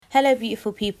Hello,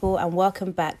 beautiful people, and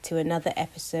welcome back to another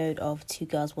episode of Two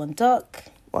Girls, One Doc.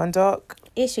 One Doc.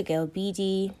 It's your girl,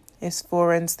 BD. It's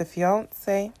Foreign's the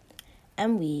fiance.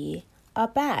 And we are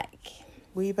back.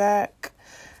 We back.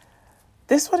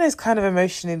 This one is kind of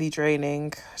emotionally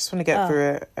draining. I just want to get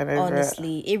through it and over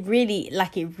honestly, it really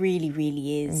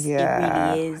is.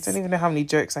 Yeah. It really is. I don't even know how many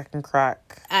jokes I can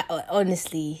crack.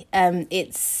 Honestly,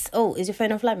 it's... Oh, is your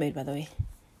phone on flight mode, by the way?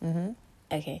 Mm-hmm.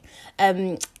 Okay.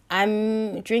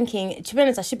 I'm drinking... To be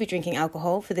honest, I should be drinking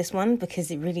alcohol for this one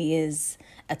because it really is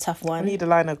a tough one. I need a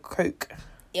line of Coke.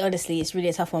 Honestly, it's really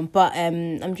a tough one. But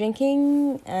I'm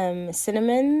drinking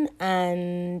cinnamon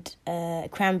and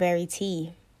cranberry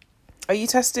tea. Are you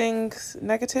testing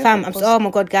negative? Oh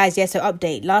my god, guys, yeah, so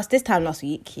update. This time last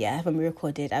week, when we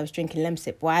recorded, I was drinking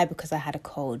Lemsip. Why? Because I had a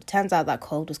cold. Turns out that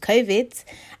cold was COVID,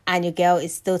 and your girl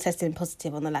is still testing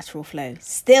positive on the lateral flow.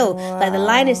 Still, like the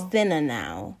line is thinner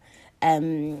now.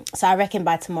 So I reckon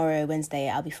by tomorrow, Wednesday,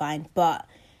 I'll be fine. But,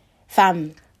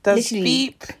 fam, does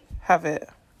Beep have it?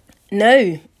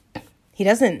 No, he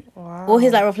doesn't. Wow. All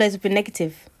his lateral flows have been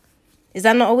negative. Is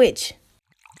that not a witch?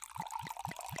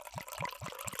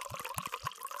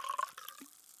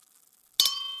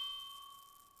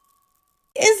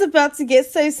 It's about to get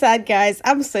so sad, guys.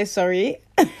 I'm so sorry.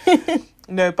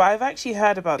 No, but I've actually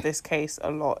heard about this case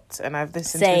a lot, and I've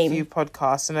listened to a few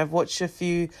podcasts, and I've watched a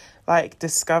few like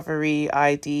Discovery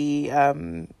ID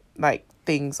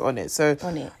things on it. So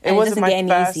it wasn't my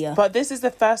first, easier. But this is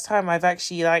the first time I've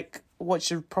actually like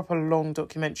watched a proper long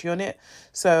documentary on it.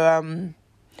 So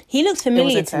he looked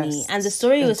familiar to me, and the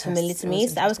story was familiar to me.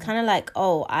 So I was kind of like,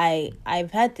 oh,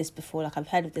 I've heard this before. Like, I've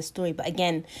heard of this story. But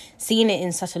again, seeing it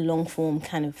in such a long form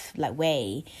kind of like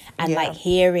way, and like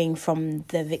hearing from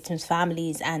the victims'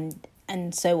 families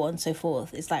and so on and so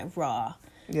forth, it's like raw.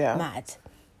 Yeah. Mad.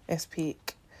 It's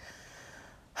peak.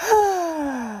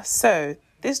 So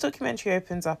this documentary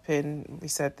opens up in, we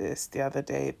said this the other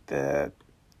day,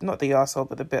 not the arsehole,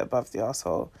 but the bit above the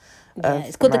arsehole. Yeah,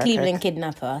 it's called The Cleveland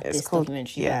Kidnapper,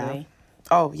 documentary, by the way.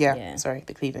 Oh, yeah. Sorry,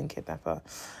 The Cleveland Kidnapper.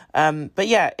 But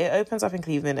yeah, it opens up in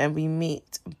Cleveland and we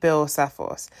meet Bill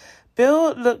Saffos.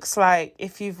 Bill looks like,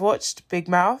 if you've watched Big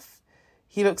Mouth,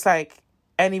 he looks like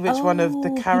any which one of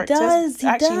the characters.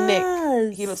 He does.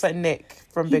 Nick. He looks like Nick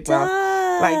from Big Mouth.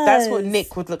 Like, that's what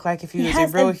Nick would look like if he was a real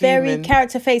human. He has a very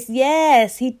character face.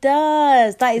 Yes, he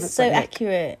does. That is so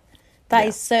accurate. That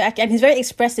is so accurate. And he's very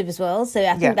expressive as well. So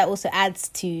I think that also adds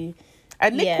to...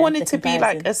 And Nick wanted to be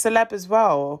like a celeb as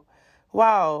well.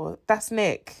 Wow, that's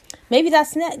Nick. Maybe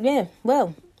that's Nick. Yeah,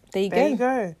 well, there you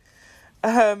go.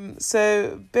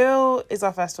 So Bill is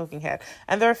our first talking head.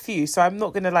 And there are a few, so I'm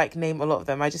not going to like name a lot of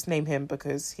them. I just name him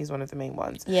because he's one of the main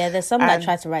ones. Yeah, there's some that I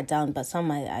tried to write down, but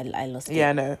some I lost it.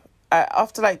 Yeah, no.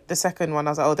 After like the second one,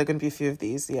 I was like, oh, there are going to be a few of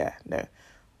these. Yeah, no.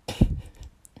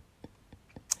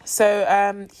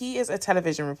 So he is a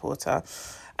television reporter,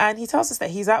 and he tells us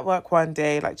that he's at work one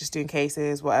day, like just doing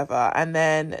cases, whatever. And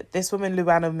then this woman,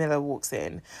 Luana Miller, walks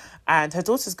in, and her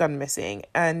daughter's gone missing.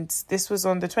 And this was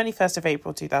on the 21st of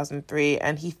April, 2003.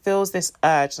 And he feels this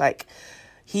urge, like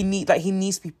he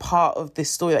needs to be part of this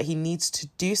story, like he needs to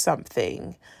do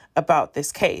something about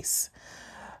this case.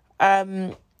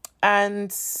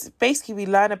 And basically we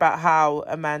learn about how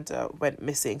Amanda went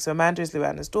missing. So Amanda is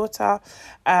Luana's daughter,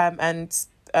 and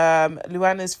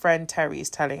Luana's friend Terry is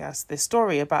telling us this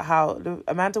story about how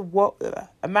Amanda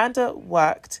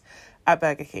worked at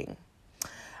Burger King,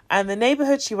 and the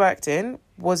neighborhood she worked in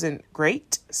wasn't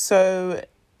great, so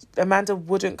Amanda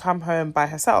wouldn't come home by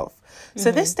herself.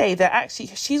 So this day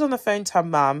she's on the phone to her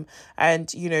mum, and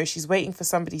she's waiting for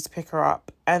somebody to pick her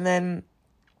up, and then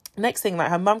next thing, like,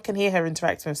 her mum can hear her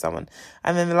interacting with someone,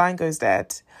 and then the line goes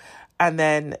dead, and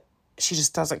then she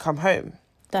just doesn't come home.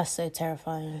 That's so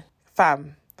terrifying.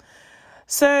 Fam.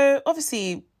 So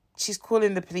obviously she's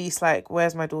calling the police, like,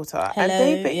 where's my daughter? Hello,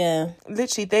 and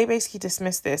they basically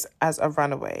dismiss this as a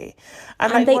runaway.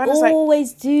 And like, they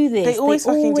always do this. They always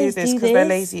fucking do this because they're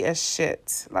lazy as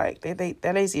shit. Like,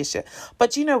 they're lazy as shit.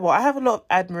 But you know what? I have a lot of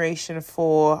admiration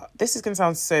for, this is going to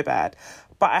sound so bad,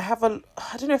 but I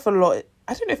don't know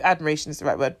if admiration is the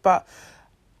right word, but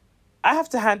I have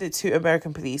to hand it to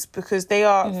American police because they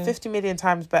are 50 million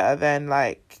times better than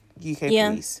like UK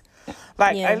police.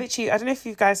 Like, I don't know if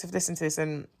you guys have listened to this,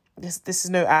 and this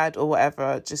is no ad or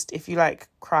whatever, just if you like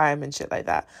crime and shit like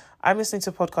that. I'm listening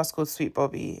to a podcast called Sweet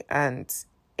Bobby, and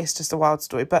it's just a wild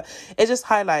story, but it just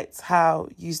highlights how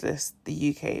useless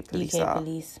the UK police are.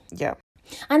 Yeah.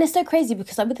 And it's so crazy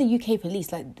because like with the UK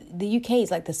police, like the UK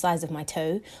is like the size of my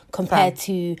toe compared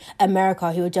to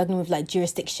America, who are juggling with like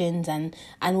jurisdictions and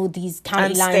all these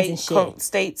county lines and shit.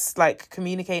 States like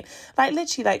communicate, like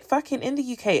literally, like fucking in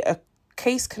the UK, a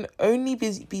case can only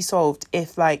be solved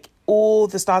if like all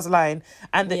the stars align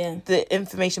and the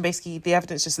information, basically the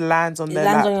evidence just lands on their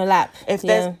lap. On your lap.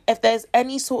 If there's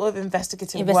any sort of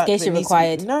investigation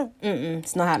required, no,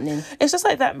 it's not happening. It's just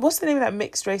like that. What's the name of that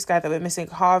mixed race guy that went missing?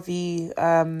 Harvey.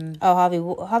 Harvey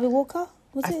Walker.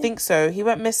 I think so. He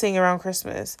went missing around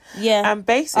Christmas. Yeah. And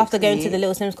basically, after going to the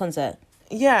Little Sims concert.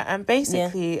 Yeah, and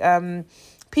basically,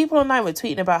 people online were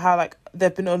tweeting about how like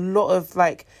there've been a lot of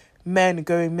like men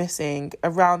going missing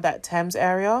around that Thames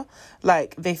area.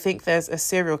 Like they think there's a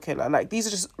serial killer. Like these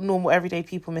are just normal everyday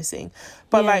people missing.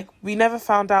 But like we never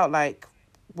found out like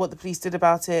what the police did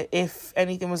about it, if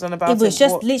anything was done about it. It was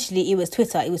just literally, it was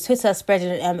Twitter. It was Twitter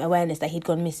spreading awareness that he'd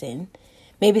gone missing.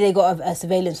 Maybe they got a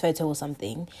surveillance photo or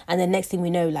something, and then next thing we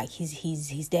know, like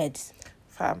he's dead.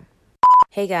 Fam.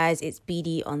 Hey guys, it's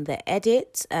BD on the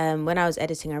edit. When I was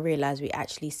editing, I realised we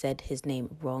actually said his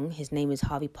name wrong. His name is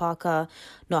Harvey Parker,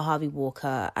 not Harvey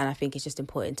Walker, and I think it's just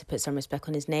important to put some respect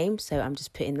on his name, so I'm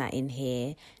just putting that in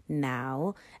here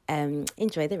now.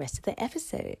 Enjoy the rest of the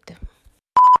episode.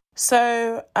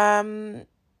 So,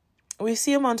 we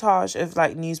see a montage of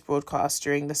like news broadcasts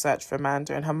during the search for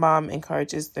Amanda, and her mum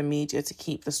encourages the media to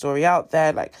keep the story out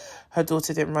there. Like, her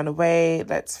daughter didn't run away.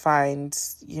 Let's find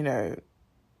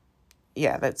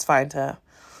her.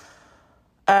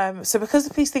 So because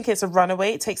the police think it's a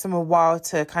runaway, it takes them a while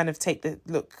to kind of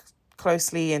look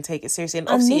closely and take it seriously. And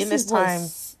obviously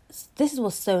this is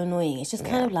what's so annoying. It's just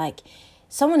kind of like,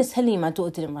 someone is telling you my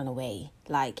daughter didn't run away.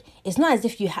 Like, it's not as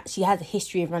if she has a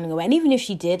history of running away. And even if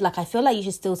she did, like, I feel like you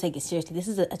should still take it seriously. This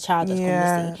is a child that's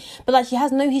gone missing. But, like, she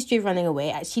has no history of running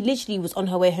away. She literally was on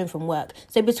her way home from work.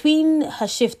 So between her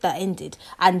shift that ended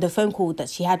and the phone call that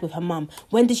she had with her mum,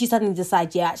 when did she suddenly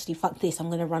decide, actually, fuck this, I'm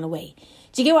going to run away?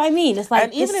 Do you get what I mean? It's like,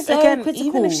 and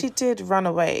even if she did run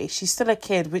away, she's still a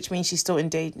kid, which means she's still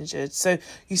endangered. So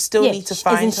you still need to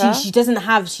find her. She doesn't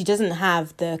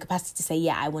have the capacity to say,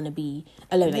 I want to be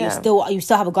alone. Like, you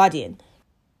still have a guardian.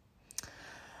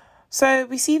 So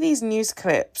we see these news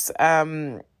clips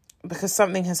because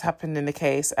something has happened in the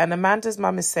case, and Amanda's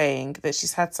mum is saying that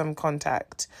she's had some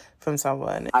contact from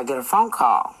someone. I get a phone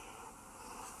call,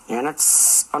 and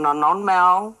it's an unknown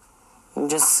male, and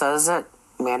just says that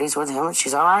Maddie's with him and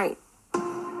she's all right.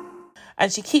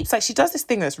 And she keeps, she does this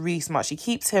thing that's really smart. She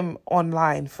keeps him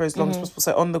online for as long as possible,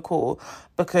 so on the call,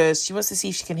 because she wants to see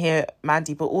if she can hear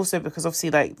Mandy, but also because obviously,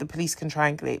 the police can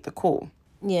triangulate the call.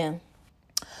 Yeah.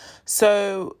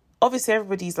 So obviously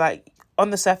everybody's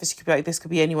on the surface, you could be like, this could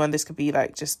be anyone, this could be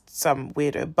just some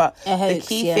weirdo. But the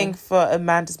key thing for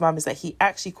Amanda's mum is that he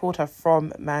actually called her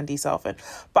from Mandy's cell phone.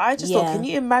 But I just thought, can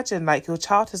you imagine, your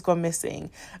child has gone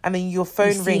missing and then your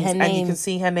phone rings and you can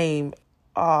see her name?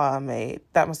 Oh, mate,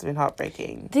 that must have been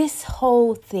heartbreaking. This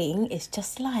whole thing is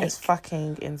just it's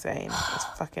fucking insane. It's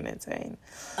fucking insane.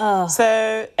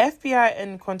 So FBI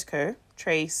and Quantico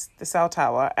trace the cell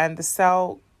tower, and the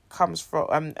cell comes from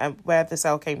where the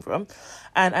cell came from,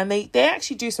 and they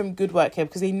actually do some good work here,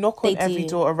 because they knock on every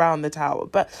door around the tower.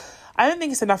 But I don't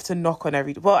think it's enough to knock on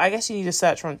every. Well, I guess you need a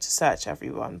search warrant to search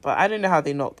everyone, but I don't know how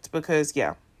they knocked, because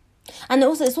And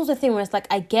also, it's also a thing where it's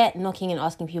I get knocking and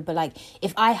asking people, but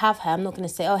if I have her, I'm not going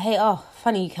to say,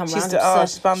 funny you come around.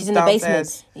 She's in the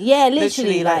basement. Yeah,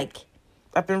 literally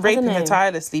I've been raping her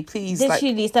tirelessly. Please,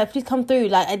 literally, please come through.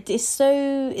 It's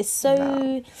so.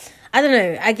 No. I don't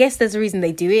know. I guess there's a reason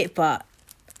they do it, but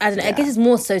I don't know. I guess it's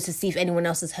more so to see if anyone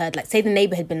else has heard. Say the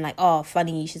neighbour had been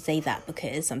funny, you should say that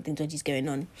because something dodgy's going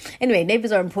on. Anyway,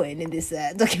 neighbours are important in this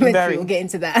documentary. We'll get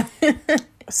into that.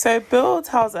 So Bill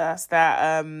tells us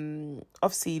that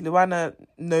obviously Luana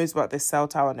knows about this cell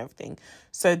tower and everything.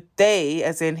 So they,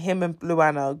 as in him and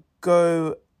Luana,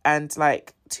 go and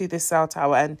to this cell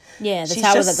tower, and the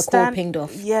tower that the core pinged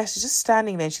off. Yeah, she's just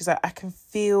standing there. And she's I can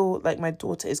feel my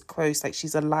daughter is close,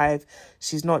 she's alive,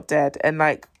 she's not dead. And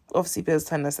obviously Bill's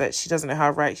telling us that she doesn't know how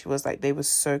right she was. They were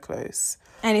so close.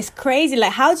 And it's crazy.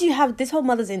 How do you have this whole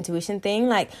mother's intuition thing?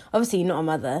 Obviously you're not a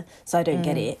mother, so I don't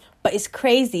get it. But it's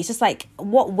crazy. It's just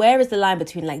where is the line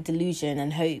between delusion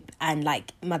and hope and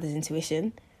mother's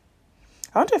intuition?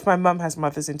 I wonder if my mum has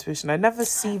mother's intuition. I never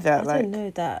see that. I don't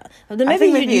know that. Maybe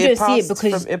you don't see it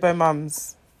because from Igbo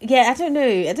mums. Yeah, I don't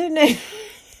know.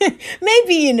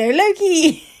 Maybe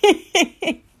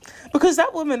low-key. Because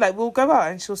that woman will go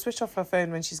out and she'll switch off her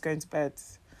phone when she's going to bed.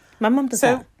 My mum does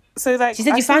that. So she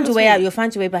said, you found your way out, you'll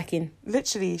find your way back in.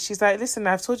 Literally, she's listen,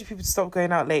 I've told you people to stop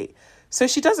going out late. So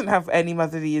she doesn't have any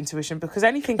motherly intuition, because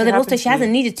anything. But then also she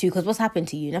hasn't needed to, because what's happened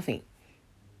to you? Nothing.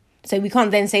 So we can't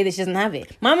then say that she doesn't have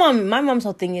it. My mom's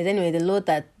whole thing is, anyway, the Lord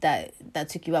that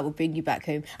took you out will bring you back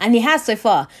home, and He has so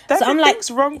far. That's so I'm like,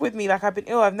 thing's wrong with me. Like, I've been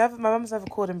ill. My mum's never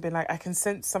called and been like, I can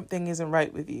sense something isn't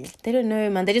right with you. they don't know,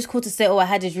 man. They just call to say, oh, I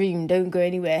had a dream. Don't go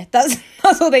anywhere. That's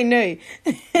all they know.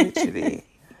 Literally.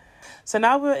 So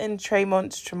now we're in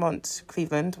Tremont,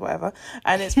 Cleveland, whatever,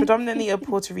 and it's predominantly a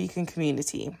Puerto Rican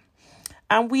community.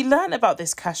 And we learn about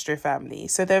this Castro family.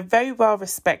 So they're a very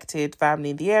well-respected family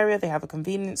in the area. They have a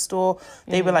convenience store.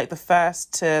 They were, like, the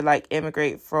first to, like,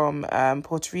 immigrate from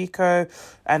Puerto Rico.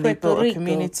 And they built a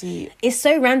community. It's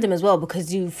so random as well,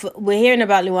 because we're hearing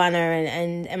about Luana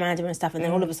and Amanda and stuff, and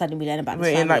then all of a sudden we learn about this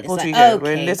We're family. in, like, Puerto Rico. Okay.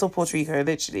 We're in little Puerto Rico,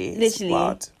 literally. It's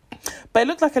wild. But it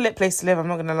looked like a lit place to live, I'm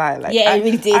not going to lie. Like, yeah, it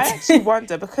really did. I actually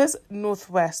wonder, because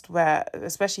Northwest,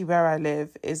 especially where I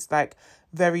live, is, like,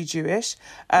 very Jewish.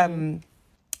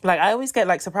 Like, I always get,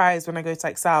 like, surprised when I go to,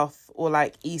 like, South or,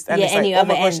 like, East. And it's like, oh,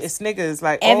 my gosh, it's niggas.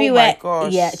 Like, everywhere, oh, my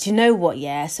gosh. Yeah, do you know what?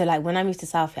 Yeah, so, like, when I moved to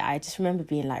South, I just remember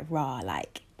being, like, raw,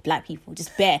 like, black people,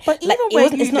 just bare. But like,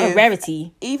 even it's not a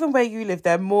rarity. Even where you live,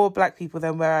 there are more black people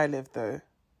than where I live, though.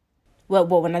 Well,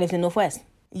 what, when I lived in Northwest?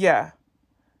 Yeah.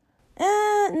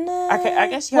 No. Okay, I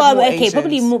guess you have more Asians.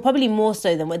 probably more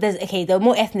so than what there's. Okay, there are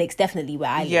more ethnics definitely where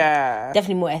I live. Yeah.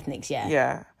 Definitely more ethnics, yeah.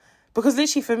 Yeah. Because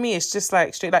literally for me, it's just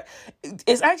like straight, like,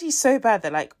 it's actually so bad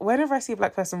that, like, whenever I see a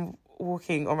black person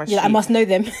walking on my street, I must know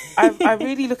them. I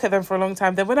really look at them for a long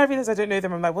time. Then when I realise I don't know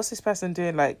them, I'm like, what's this person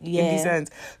doing, like, in these ends?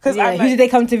 Because who did they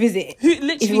come to visit?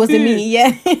 If it wasn't me,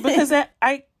 yeah. Because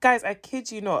I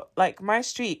kid you not, like, my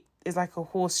street is like a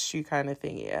horseshoe kind of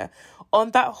thing, yeah.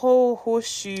 On that whole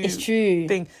horseshoe it's true.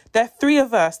 thing, there are three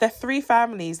of us. There are three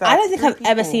families. I don't think I've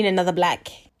ever seen another black.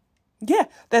 Yeah,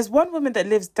 there's one woman that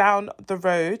lives down the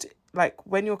road. Like,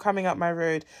 when you're coming up my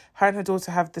road, her and her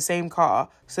daughter have the same car.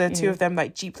 So the two of them,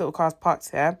 like, Jeep little cars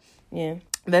parked here. Yeah.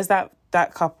 There's that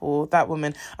couple, that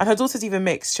woman. And her daughter's even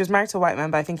mixed. She was married to a white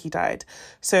man, but I think he died.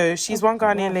 So she's one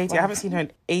Ghanaian lady. I haven't seen her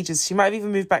in ages. She might have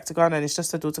even moved back to Ghana and it's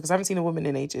just her daughter, because I haven't seen a woman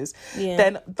in ages. Yeah.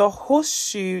 Then the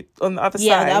horseshoe on the other side.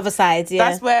 Yeah, on the other side, yeah.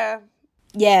 That's where...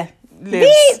 Yeah.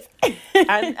 Lives.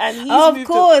 and he's of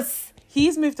course.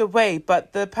 He's moved away,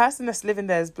 but the person that's living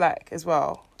there is black as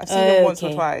well. I've seen him once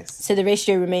or twice. So the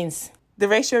ratio remains. The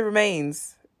ratio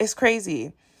remains. It's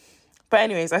crazy. But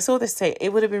anyways, I saw this say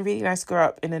it would have been really nice to grow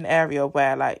up in an area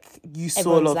where, like, you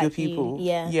saw a lot of your people.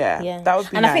 Yeah. That would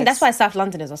be and nice. I think that's why South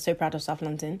Londoners are so proud of South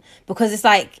London, because it's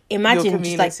like, imagine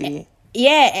just like,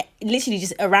 yeah, literally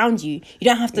just around you. You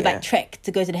don't have to like trek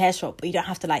to go to the hair shop, or you don't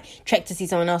have to like trek to see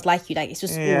someone else like you. Like, it's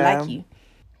just all like you.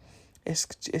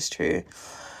 It's true.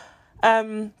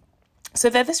 So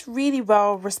they're this really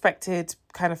well-respected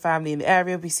kind of family in the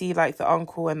area. We see, like, the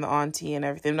uncle and the auntie and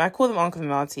everything. And I call them uncle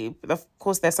and auntie. But of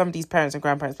course, they're somebody's parents and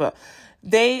grandparents. But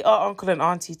they are uncle and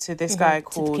auntie to this guy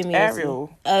called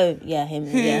Ariel. Oh, yeah, him.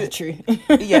 Yeah, true.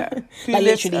 Yeah. Who like,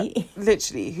 lives,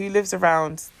 literally. Who lives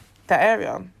around that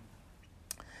area.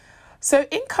 So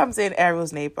in comes in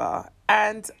Ariel's neighbour.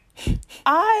 And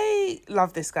I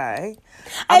love this guy.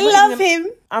 I love him.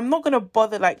 I'm not going to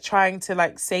bother, like, trying to,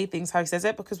 like, say things how he says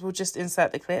it, because we'll just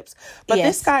insert the clips. But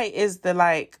this guy is the,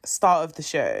 like, star of the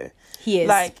show. He is.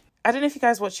 Like, I don't know if you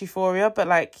guys watch Euphoria, but,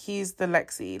 like, he's the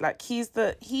Lexi. Like, he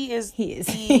is. He's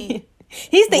the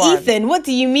Ethan. What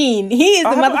do you mean? He is the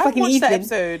motherfucking Ethan. That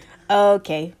episode.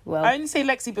 Okay, well. I only say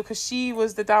Lexi because she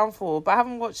was the downfall, but I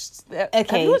haven't watched it.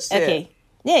 Okay, have you watched it?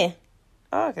 Yeah.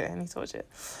 Oh, okay, I need to watch it.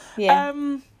 Yeah.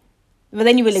 But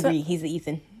then you will agree, he's the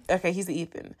Ethan. Okay, he's the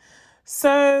Ethan.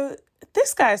 So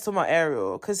this guy is talking about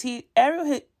Ariel, because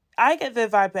I get the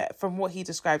vibe from what he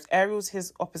describes. Ariel's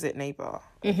his opposite neighbor.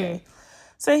 Okay.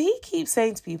 So he keeps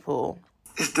saying to people,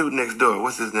 this dude next door,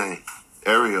 what's his name?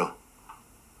 Ariel.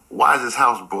 Why is his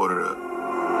house boarded up?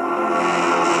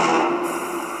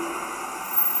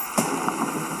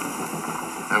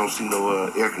 I don't see no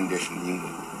air conditioning.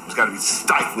 There's got to be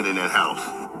stifling in that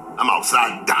house. I'm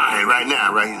outside dying right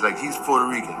now, right? He's like, he's Puerto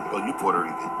Rican. Oh, you Puerto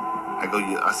Rican. I go,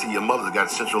 I see your mother's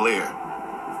got central air.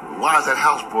 Why is that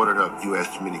house boarded up? You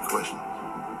ask too many questions.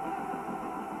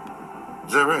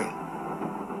 Is that right?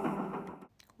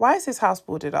 Why is his house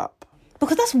boarded up?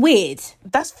 Because that's weird.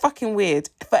 That's fucking weird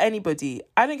for anybody.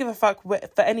 I don't give a fuck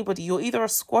for anybody. You're either a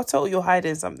squatter or you're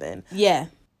hiding something. Yeah.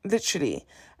 Literally.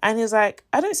 And he's like,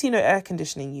 I don't see no air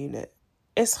conditioning unit.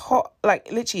 It's hot,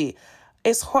 like, literally...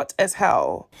 It's hot as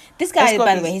hell. This guy,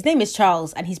 by the way, his name is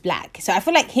Charles and he's black. So I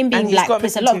feel like him being black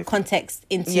puts a lot of context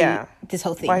into this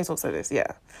whole thing. Why he talks like this,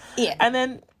 yeah. Yeah. And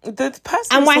then the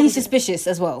person... And why he's suspicious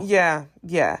as well. Yeah.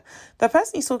 The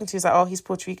person he's talking to is like, oh, he's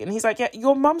Puerto Rican. And he's like, yeah,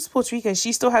 your mum's Puerto Rican.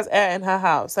 She still has air in her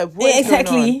house. Like, what is going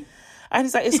on? And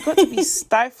he's like, it's got to be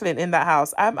stifling in that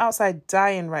house. I'm outside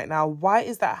dying right now. Why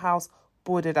is that house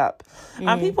boarded up?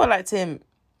 And people are like to him,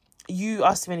 you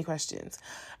asked too many questions.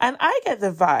 And I get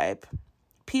the vibe.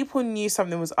 People knew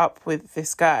something was up with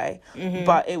this guy,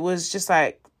 but it was just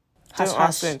like, don't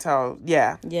ask, don't tell.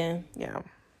 Yeah.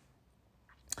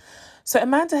 So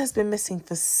Amanda has been missing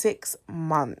for 6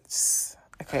 months.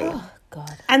 Okay. Oh,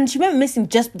 God. And she went missing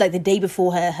just like the day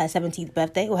before her 17th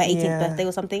birthday or her 18th birthday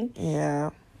or something. Yeah.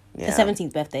 Her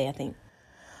 17th birthday, I think.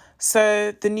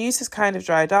 So the news has kind of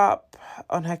dried up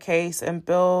on her case, and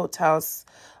Bill tells...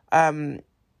 the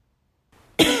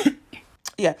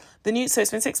news. So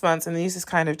it's been 6 months, and the news has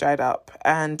kind of dried up.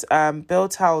 And Bill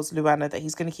tells Luana that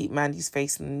he's going to keep Mandy's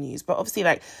face in the news. But obviously,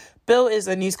 like, Bill is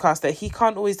a newscaster. He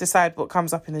can't always decide what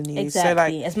comes up in the news. Exactly. So,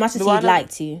 like, as much as he'd like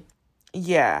to.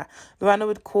 Yeah, Luana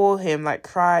would call him like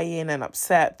crying and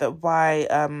upset that why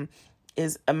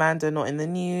is Amanda not in the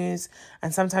news,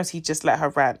 and sometimes he'd just let her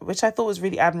rant, which I thought was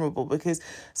really admirable, because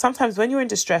sometimes when you're in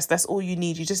distress, that's all you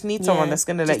need. You just need someone that's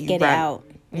going to let you get rant. It out.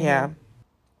 Yeah.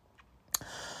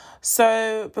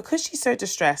 So, because she's so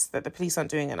distressed that the police aren't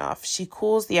doing enough, she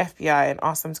calls the FBI and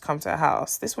asks them to come to her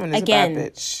house. This woman is a bad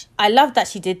bitch. I love that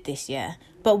she did this, yeah.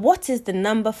 But what is the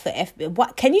number for FBI?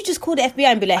 What can you just call the FBI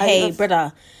and be like, hey,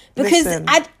 brother? Because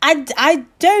I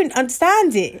don't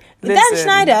understand it. Dan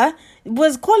Schneider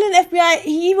was calling the FBI.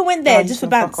 He even went there just for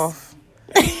bounce. Fuck off.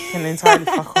 Can entirely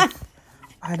fuck off.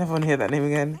 I never want to hear that name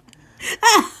again.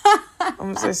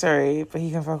 I'm so sorry, but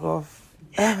he can fuck off.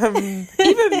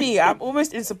 Even me, I'm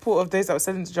almost in support of those that were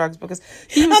selling the drugs, because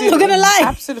he was I'm not gonna lie,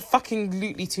 absolutely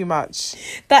fucking too much.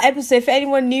 That episode, for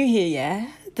anyone new here, yeah,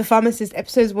 The Pharmacist,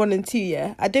 episodes 1 and 2,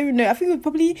 yeah, I don't even know, I think it was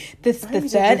probably the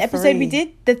third episode we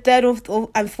did, the third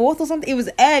and fourth or something. It was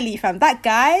early, fam. That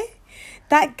guy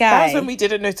that was when we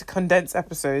didn't know to condense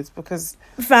episodes, because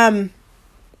fam,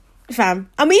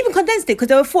 and we even condensed it because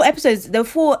there were 4 episodes,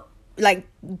 like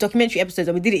documentary episodes,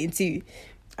 and we did it in 2.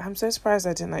 I'm so surprised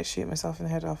I didn't like shoot myself in the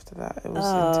head after that. It was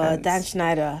intense. Dan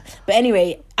Schneider. But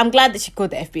anyway, I'm glad that she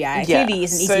called the FBI. Yeah. Clearly,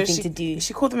 it's an easy thing to do.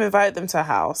 She called them, invited them to her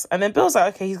house, and then Bill's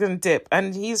like, okay, he's going to dip.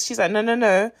 And she's like,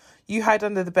 no, you hide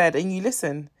under the bed and you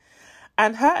listen.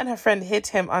 And her friend hid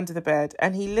him under the bed,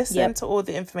 and he listened to all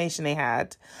the information they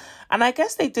had. And I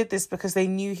guess they did this because they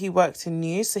knew he worked in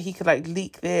news, so he could like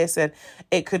leak this, and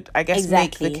it could, I guess,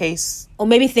 make the case... Or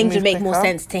maybe things would make more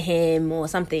sense to him or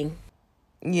something.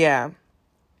 Yeah.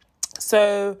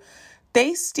 So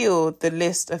they steal the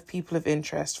list of people of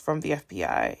interest from the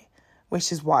FBI,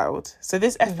 which is wild. So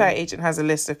this FBI agent has a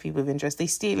list of people of interest. They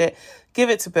steal it, give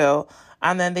it to Bill,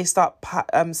 and then they start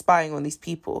spying on these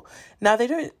people. Now, they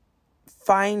don't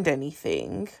find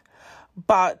anything,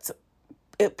 but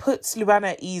it puts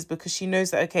Luana at ease, because she knows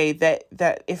that, okay,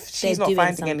 that if she's not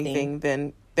finding anything,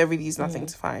 then there really is nothing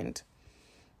to find.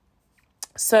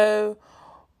 So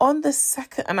on the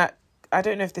second... And I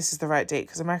don't know if this is the right date,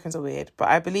 because Americans are weird, but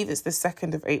I believe it's the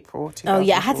 2nd of April. Oh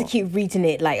yeah, I had to keep reading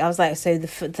it. Like, I was like, so the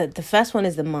first one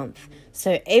is the month.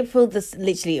 So April, this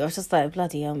literally, I was just like,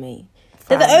 bloody hell, mate.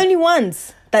 They're the only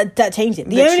ones that changed it.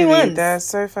 The only ones. They're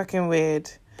so fucking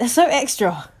weird. They're so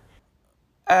extra.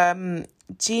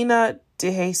 Gina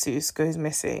De Jesus goes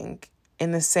missing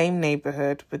in the same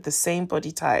neighborhood with the same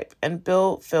body type, and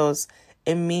Bill feels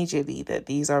immediately that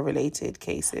these are related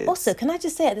cases. Also, can I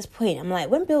just say at this point, I'm like,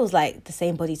 when Bill's like the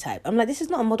same body type, I'm like, this is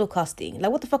not a model casting.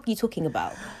 Like, what the fuck are you talking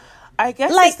about? I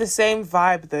guess like, it's the same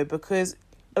vibe though, because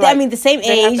like, I mean, the same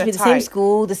age, with the same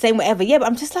school, the same whatever. Yeah, but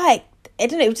I'm just like, I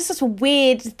don't know, it was just such a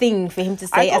weird thing for him to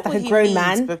say as like a grown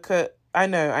man. Because I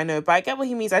know, but I get what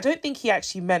he means. I don't think he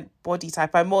actually meant body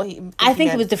type. I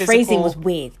think it was the phrasing was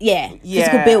weird. Yeah,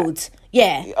 physical build.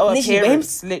 Yeah,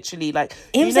 literally like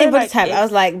him saying body type. I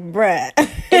was like, bruh.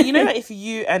 You know, like if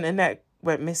you and Annette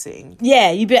went missing,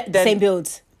 yeah, you'd be the same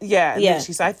build. Yeah,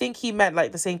 literally. So I think he meant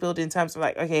like the same build in terms of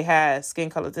like, okay, hair, skin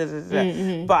color,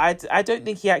 But I don't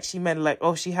think he actually meant like,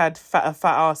 oh, she had a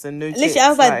fat ass and no tits. Literally, I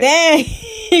was like, damn,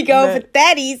 you go for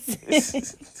daddies.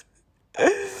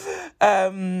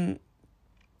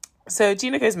 So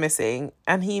Gina goes missing,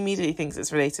 and he immediately thinks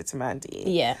it's related to Mandy.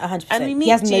 Yeah, 100%. And he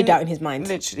has no doubt in his mind.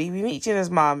 Literally, we meet Gina's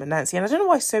mom and Nancy, and I don't know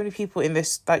why so many people in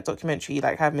this like documentary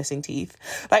like have missing teeth.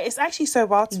 Like, it's actually so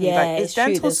wild to me. Yeah, like, it's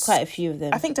true. There's quite a few of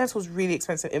them. I think dental's really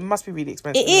expensive. It must be really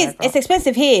expensive. It is. It's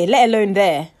expensive here, let alone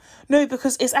there. No,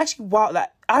 because it's actually wild.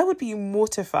 Like, I would be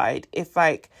mortified if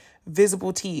like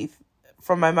visible teeth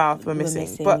from my mouth were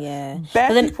missing. But yeah.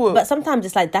 But sometimes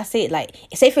it's like, that's it. Like,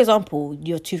 say for example,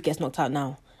 your tooth gets knocked out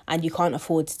now, and you can't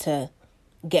afford to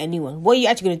get a new one. What are you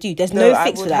actually going to do? There's no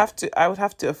fix for that. I would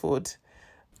have to afford.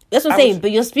 That's what I'm saying.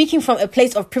 But you're speaking from a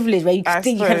place of privilege where you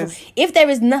think you can. If there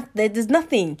is there's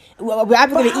nothing. We're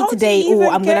either going to eat today or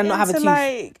I'm going to not have a tooth.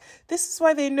 Like, this is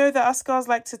why they know that us girls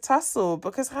like to tussle,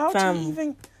 because how do you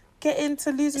even get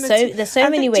into losing a tooth? There's so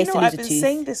many ways to lose a tooth. I've been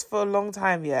saying this for a long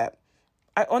time yet.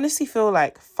 I honestly feel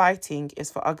like fighting is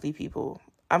for ugly people.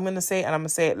 I'm going to say it, and I'm going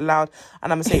to say it loud,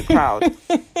 and I'm going to say it proud.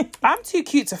 I'm too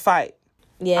cute to fight.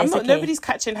 Yeah, nobody's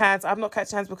catching hands. I'm not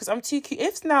catching hands because I'm too cute.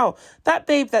 If now that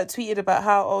babe that tweeted about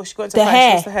how she got into fight,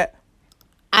 she lost her hair.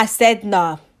 I said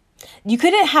nah. You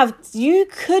could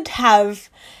have.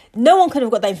 No one could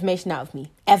have got that information out of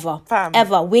me ever.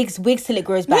 Ever. Wigs till it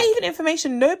grows back. Not even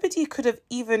information. Nobody could have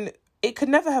even. It could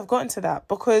never have gotten to that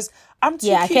because I'm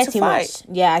too cute to fight.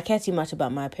 Yeah, I care too much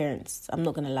about my appearance. I'm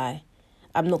not gonna lie.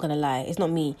 It's not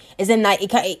me. It's in like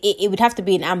it would have to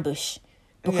be an ambush.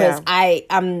 Because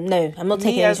I'm not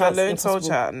taking me any as chance. a lone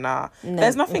soldier. Nah,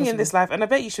 there's nothing in this life, and I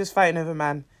bet you she was fighting over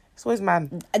man. It's always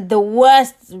man. The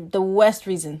worst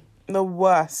reason. The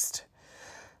worst.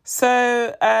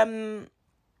 So,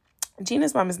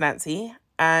 Gina's mum is Nancy,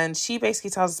 and she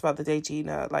basically tells us about the day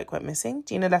Gina went missing.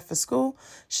 Gina left for school.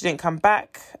 She didn't come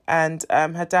back, and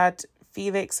her dad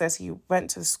Felix says he went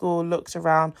to the school, looked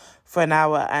around for an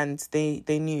hour, and they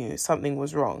knew something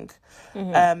was wrong.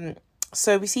 Mm-hmm.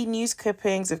 So we see news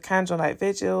clippings of candlelight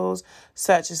vigils,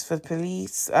 searches and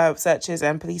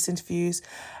police interviews.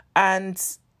 And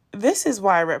this is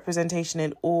why representation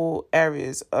in all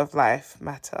areas of life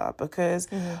matter, because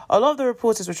a lot of the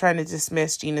reporters were trying to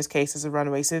dismiss Gina's case as a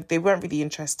runaway, so they weren't really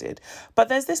interested. But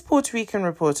there's this Puerto Rican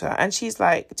reporter, and she's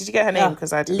like, did you get her name?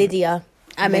 Because I didn't. Lydia.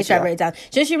 I made sure I wrote it down.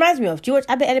 So she reminds me of, do you watch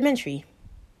Abbott Elementary?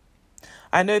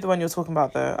 I know the one you're talking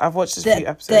about, though. I've watched a few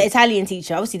episodes. The Italian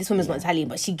teacher. Obviously, this woman's not Italian,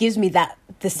 but she gives me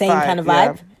the same kind of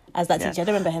vibe as that teacher. I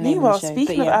don't remember her name. Meanwhile,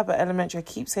 speaking of Abbott Elementary, I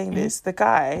keep saying this. The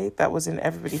guy that was in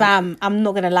Everybody... Fam, I'm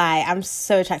not going to lie. I'm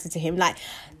so attracted to him. Like,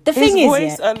 the thing is...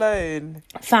 His voice alone.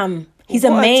 Fam, he's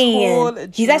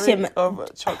amazing. He's actually...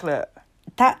 of chocolate.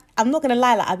 I'm not going to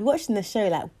lie. Like, I'll be watching the show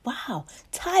like, wow,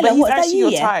 Tyler, but he's what's actually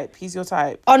that your type. He's your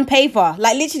type. On paper.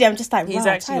 Like, literally, I'm just like, wow, he's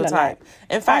actually Tyler, your type. Like,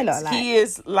 in fact, Tyler, he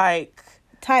is like...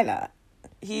 Tyler.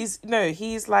 He's like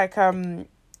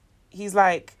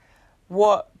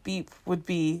what Beep would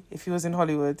be if he was in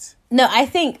Hollywood. No, I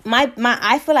think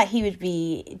I feel like he would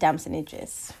be Damson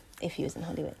Idris if he was in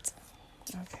Hollywood.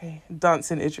 Okay,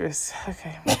 Dancing Idris.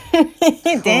 Okay,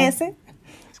 dancing.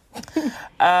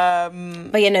 But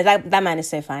that man is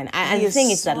so fine, and the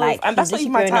thing is that and that's not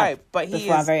even my type, but he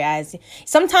before our very eyes.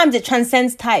 Sometimes it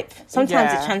transcends type.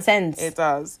 Sometimes it transcends. It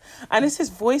does, and it's his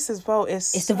voice as well.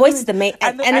 It's the voice is the main,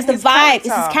 and it's the vibe.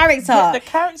 It's his character. Yeah, the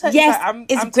character. Yes,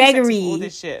 it's Gregory. All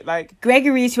this shit, like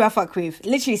Gregory is who I fuck with.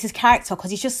 Literally, it's his character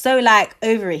because he's just so like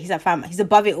over it. He's like fam. He's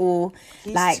above it all.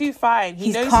 He's like too fine.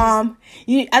 He's calm.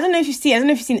 I don't know if you've seen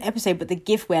the episode, but the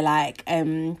gif where like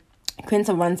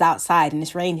Quinta runs outside and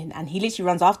it's raining and he literally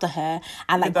runs after her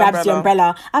and like grabs the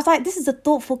umbrella. I was like, this is a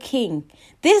thoughtful king.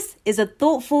 This is a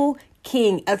thoughtful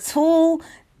king. A tall,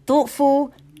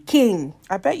 thoughtful king.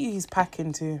 I bet you he's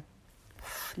packing too.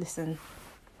 Listen.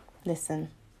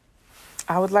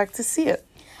 I would like to see it.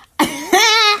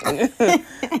 I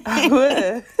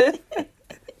would.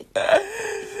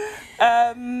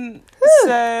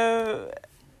 So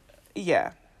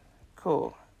yeah,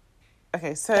 cool.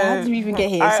 Okay, so how did we even get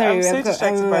here? Sorry, I'm so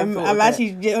distracted by the thought I'm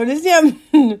actually honestly, I'm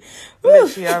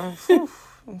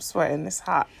sweating. It's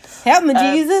hot. Help me,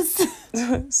 Jesus.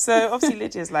 So obviously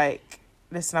Lydia's like,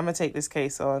 listen, I'm gonna take this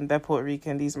case on. They're Puerto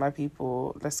Rican. These are my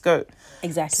people. Let's go.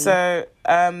 Exactly. So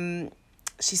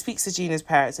she speaks to Gina's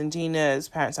parents, and Gina's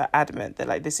parents are adamant that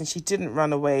like, listen, she didn't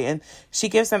run away, and she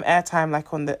gives them airtime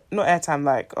like on the not airtime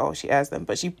like she airs them,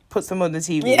 but she puts them on the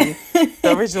TV. Yeah.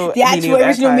 The original, the actual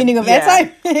original meaning of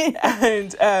airtime.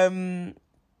 And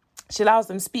she allows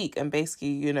them speak and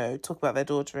basically talk about their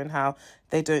daughter and how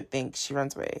they don't think she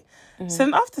runs away. Mm-hmm. So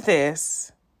then after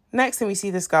this, next thing we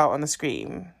see this girl on the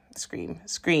screen,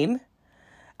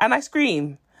 and I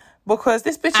scream because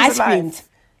this bitch is alive. Screamed.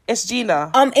 It's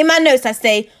Gina. In my notes I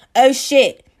say, oh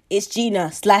shit, it's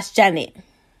Gina / Janet.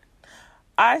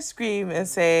 I scream and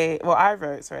say, well, I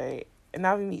wrote, right? And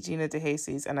now we meet Gina De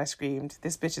Jesus, and I screamed,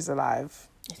 this bitch is alive.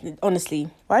 Honestly.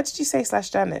 Why did you say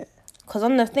 / Janet? Because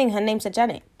on the thing, her name said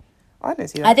Janet. Oh, I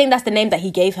didn't see that. I think that's the name that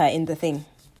he gave her in the thing.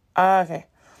 Okay.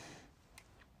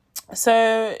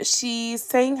 So she's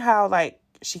saying how, like,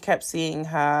 she kept seeing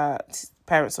her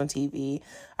parents on TV,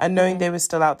 and knowing they were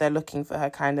still out there looking for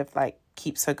her kind of, like,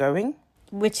 keeps her going.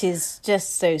 Which is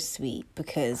just so sweet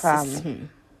because...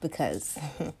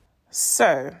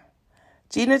 So,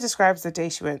 Gina describes the day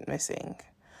she went missing.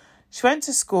 She went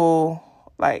to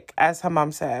school, like, as her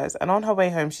mum says. And on her way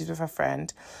home, she's with her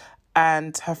friend.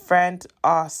 And her friend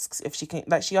asks if she can...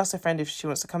 Like, she asked her friend if she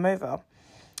wants to come over.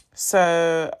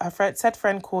 So her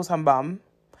friend calls her mum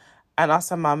and asks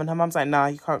her mum. And her mum's like, nah,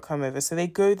 you can't come over. So they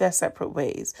go their separate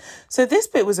ways. So this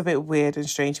bit was a bit weird and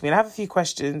strange to me. And I have a few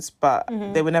questions, but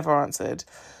they were never answered.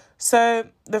 So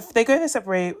they go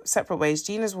their separate ways.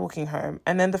 Gina's walking home.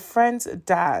 And then the friend's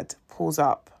dad pulls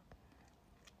up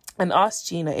and asks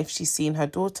Gina if she's seen her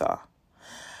daughter.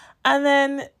 And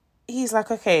then he's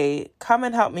like, okay, come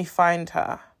and help me find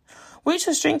her. Which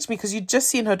was strange to me because you'd just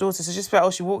seen her daughter. So just be like,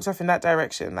 oh, she walked off in that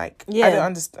direction. Like, yeah.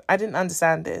 I didn't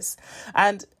understand this.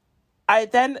 And I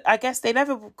guess they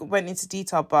never went into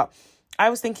detail, but I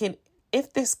was thinking,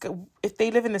 if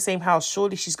they live in the same house,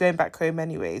 surely she's going back home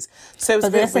anyways. So it was a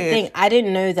bit weird. But that's the thing. I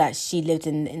didn't know that she lived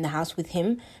in the house with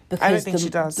him. Because I don't think she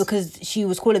does. Because she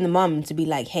was calling the mum to be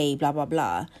like, hey, blah, blah,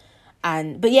 blah.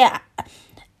 But yeah,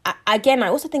 I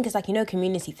also think it's like,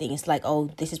 community thing. It's like, oh,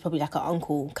 this is probably like an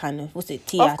uncle kind of, what's it,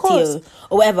 Tio,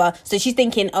 or whatever. So she's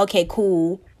thinking, okay,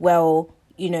 cool. Well,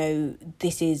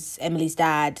 this is Emily's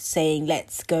dad saying,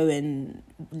 let's go and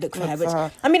look for her. Which,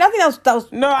 I mean, I think that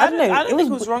was. No, I don't know. I don't think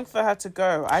it was wrong for her to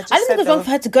go. I didn't think it was wrong for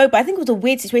her to go, but I think it was a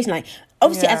weird situation. Like,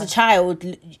 obviously, as a child,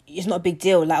 it's not a big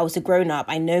deal. Like, I was a grown up.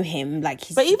 I know him. Like,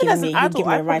 he's. But even as an adult,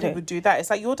 I probably would do that. It's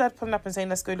like your dad pulling up and saying,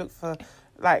 let's go look for.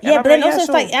 Like, yeah, but then also it's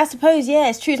like, I suppose, yeah,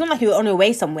 it's true. It's not like you were on your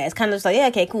way somewhere. It's kind of just like, yeah,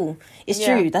 okay, cool. It's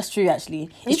true. That's true, actually.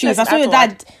 It's true. If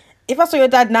I saw your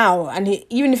dad now, and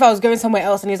even if I was going somewhere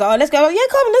else, and he's like, oh, let's go. Yeah,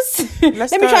 come,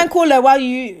 let me try and call her while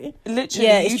you. Literally,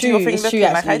 yeah, it's true. It's true,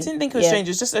 like, I didn't think it was strange.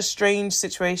 It's just a strange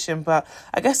situation. But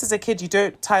I guess as a kid, you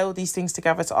don't tie all these things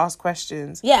together to ask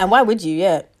questions. Yeah, and why would you?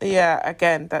 Yeah. Yeah,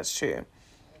 again, that's true.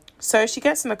 So she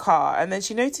gets in the car, and then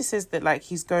she notices that, like,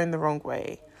 he's going the wrong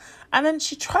way. And then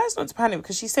she tries not to panic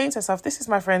because she's saying to herself, this is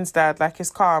my friend's dad. Like, it's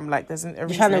calm. Like, there's a reason.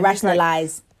 You're trying to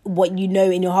rationalise what you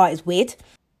know in your heart is weird.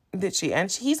 Literally.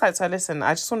 And he's like to her, listen,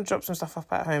 I just want to drop some stuff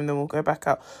off at home. Then we'll go back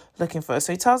out looking for her.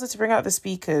 So he tells her to bring out the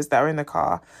speakers that are in the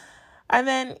car. And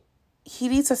then he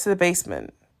leads her to the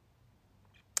basement.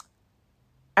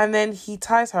 And then he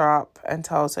ties her up and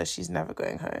tells her she's never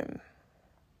going home.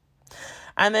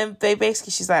 And then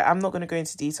she's like, I'm not going to go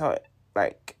into detail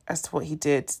like as to what he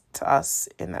did to us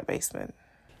in that basement.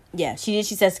 Yeah, she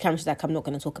says to Cam, she's like, I'm not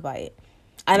going to talk about it.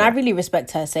 And I really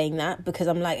respect her saying that, because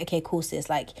I'm like, okay, cool, sis,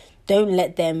 like, don't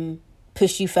let them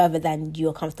push you further than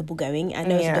you're comfortable going. I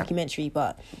know it's a documentary,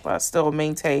 but still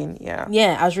maintain.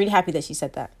 Yeah, I was really happy that she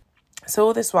said that. So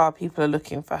all this while, people are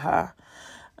looking for her.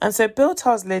 And so Bill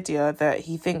tells Lydia that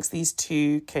he thinks these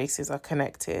two cases are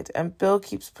connected, and Bill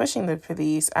keeps pushing the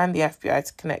police and the FBI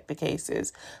to connect the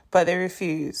cases, but they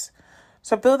refuse.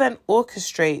 So Bill then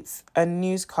orchestrates a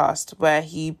newscast where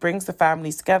he brings the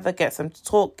families together, gets them to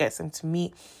talk, gets them to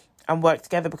meet and work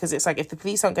together, because it's like, if the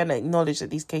police aren't going to acknowledge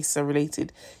that these cases are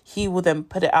related, he will then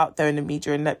put it out there in the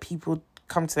media and let people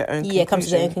come to their own conclusion. Yeah, come to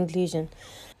their own conclusion.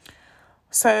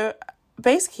 So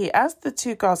basically, as the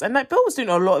two girls, and like Bill was doing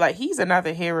a lot, like he's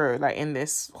another hero like in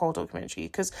this whole documentary,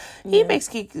 because he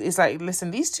basically is like, listen,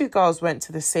 these two girls went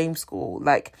to the same school,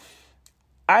 like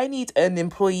I need an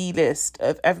employee list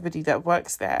of everybody that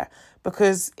works there,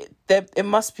 because it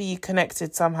must be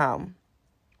connected somehow.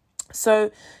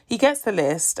 So he gets the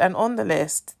list, and on the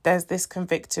list there's this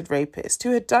convicted rapist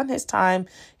who had done his time.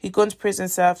 He'd gone to prison,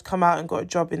 served, come out and got a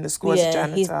job in the school as a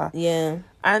janitor.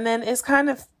 And then it's kind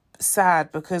of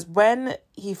sad, because when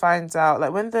he finds out,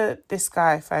 like when this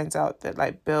guy finds out that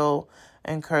like Bill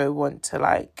and co want to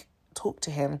like talk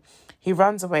to him, he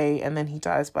runs away and then he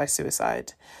dies by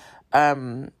suicide.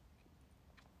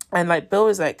 And like Bill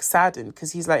is like saddened,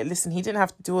 because he's like, listen, he didn't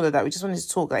have to do all of that. We just wanted to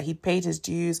talk. Like, he paid his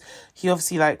dues. He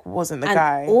obviously like wasn't the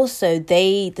guy. Also,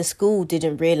 the school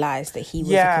didn't realise that he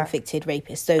was a convicted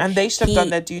rapist. So and they should have done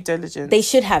their due diligence. They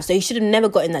should have. So he should have never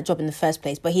gotten that job in the first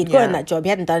place. But he'd gotten that job. He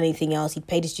hadn't done anything else. He'd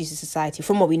paid his dues to society,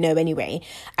 from what we know anyway,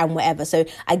 and whatever. So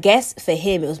I guess for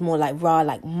him it was more like,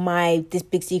 this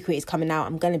big secret is coming out.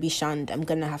 I'm gonna be shunned. I'm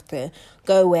gonna have to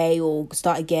go away or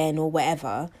start again or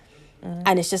whatever.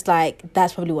 And it's just like,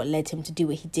 that's probably what led him to do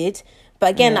what he did. But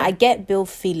again, I get Bill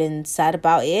feeling sad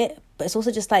about it, but it's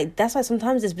also just like, that's why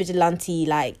sometimes this vigilante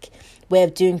like way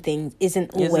of doing things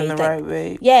isn't always the right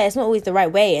way. Yeah, it's not always the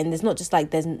right way, and there's not just like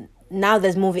there's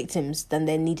more victims than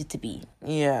there needed to be.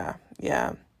 Yeah.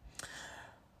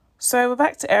 So we're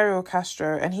back to Ariel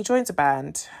Castro, and he joins a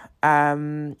band.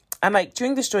 And like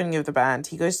during this joining of the band,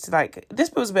 he goes to like, this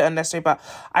bit was a bit unnecessary, but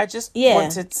I just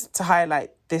wanted to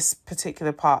highlight this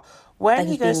particular part. When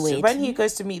he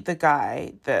goes to meet the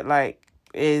guy that like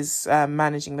is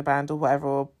managing the band or whatever,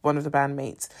 or one of the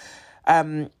bandmates,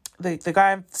 the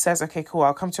guy says, okay, cool,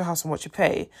 I'll come to your house and watch you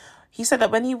play. He said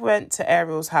that when he went to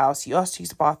Ariel's house, he asked to use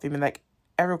the bathroom and like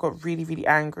Ariel got really, really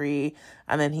angry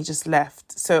and then he just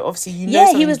left. So obviously,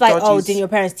 he was like, oh, didn't your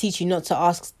parents teach you not to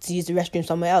ask to use the restroom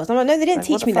somewhere else? I'm like, no, they didn't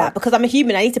teach me that because I'm a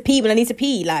human. I need to pee when I need to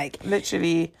pee. Like,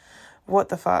 literally, what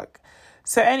the fuck?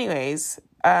 So anyways,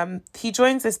 he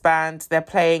joins this band. They're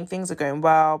playing. Things are going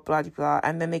well, blah, blah, blah.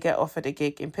 And then they get offered a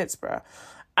gig in Pittsburgh.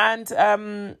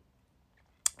 And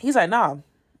he's like, nah,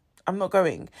 I'm not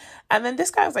going. And then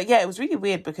this guy was like, yeah, it was really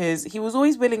weird because he was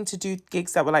always willing to do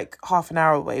gigs that were like half an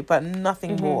hour away, but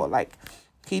nothing more. Like,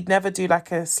 he'd never do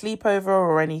like a sleepover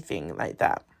or anything like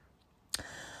that.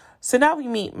 So now we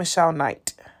meet Michelle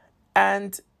Knight.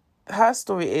 And her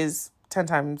story is 10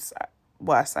 times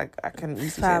worse. I can easily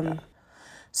say that.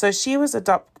 So she was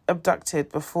abducted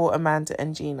before Amanda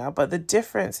and Gina, but the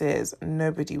difference is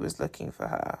nobody was looking for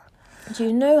her. Do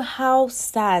you know how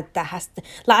sad that has to...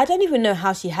 Like, I don't even know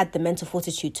how she had the mental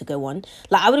fortitude to go on.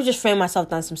 Like, I would have just thrown myself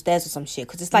down some stairs or some shit.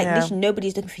 Because it's like, literally,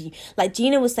 nobody's looking for you. Like,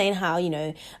 Gina was saying how, you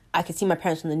know, I could see my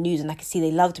parents on the news and I could see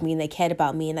they loved me and they cared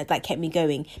about me and that kept me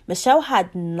going. Michelle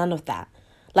had none of that.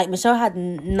 Like, Michelle had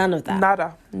none of that.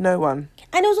 Nada. No one.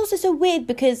 And it was also so weird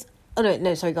because... Oh,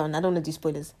 no, sorry, go on. I don't want to do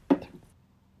spoilers.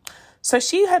 So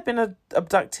she had been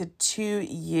abducted 2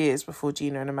 years before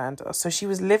Gina and Amanda. So she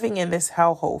was living in this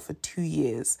hellhole for 2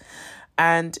 years.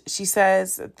 And she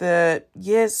says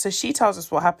so she tells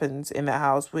us what happened in that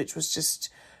house, which was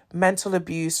just mental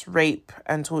abuse, rape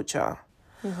and torture.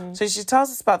 Mm-hmm. So she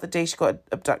tells us about the day she got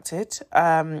abducted.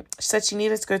 She said she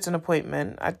needed to go to an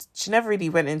appointment. She never really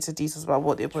went into details about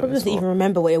what the appointment was. I don't even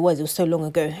remember what it was. It was so long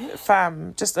ago.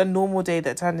 Fam, just a normal day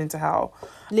that turned into hell.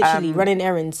 Literally, running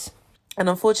errands. And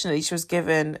unfortunately, she was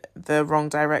given the wrong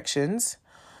directions.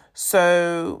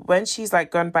 So when she's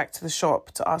like gone back to the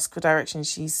shop to ask for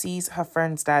directions, she sees her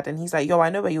friend's dad and he's like, yo, I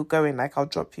know where you're going. Like, I'll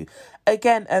drop you.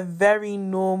 Again, a very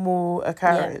normal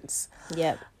occurrence.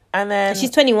 Yeah. And then...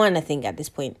 she's 21, I think, at this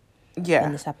point. Yeah.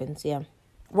 When this happens, yeah.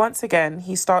 Once again,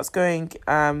 he starts going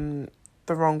the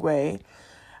wrong way.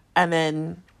 And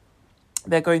then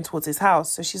they're going towards his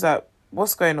house. So she's like,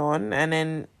 what's going on? And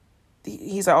then...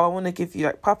 he's like, oh, I want to give you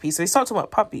like puppies. So he starts talking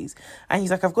about puppies and he's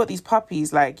like, I've got these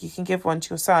puppies, like you can give one to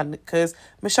your son, because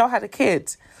Michelle had a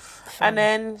kid. And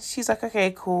then she's like,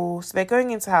 okay, cool. So they're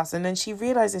going into the house and then she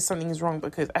realizes something is wrong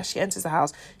because as she enters the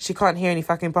house, she can't hear any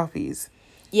fucking puppies.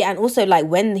 Yeah, and also like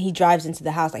when he drives into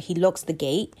the house, like he locks the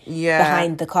gate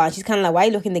behind the car. She's kind of like, why are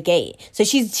you locking the gate? So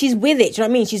she's with it, do you know what I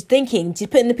mean? She's thinking, she's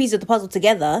putting the pieces of the puzzle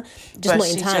together, just not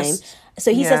in time.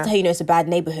 So he says to her, you know, it's a bad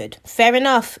neighborhood. Fair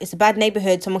enough. It's a bad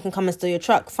neighborhood. Someone can come and steal your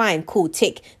truck. Fine, cool,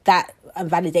 tick. That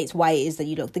validates why it is that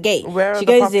you locked the gate. Where are she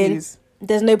the goes puppies? In.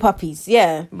 There's no puppies.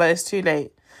 Yeah. But it's too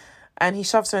late. And he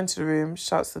shoves her into the room,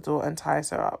 shuts the door and ties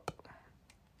her up.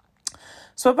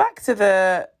 So back to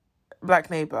the black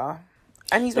neighbor.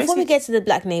 And he's Before we get to the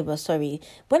black neighbor, sorry.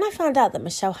 When I found out that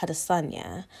Michelle had a son,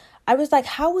 I was like,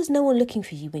 how was no one looking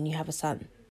for you when you have a son?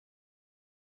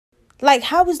 Like,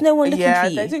 how was no one looking for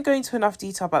you? Yeah, they didn't go into enough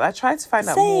detail, but I tried to find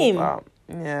out more.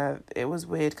 But yeah, it was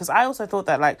weird. Because I also thought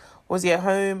that, like, was he at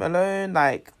home alone?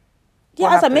 Like, yeah,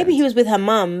 I was like, maybe he was with her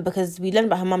mum, because we learned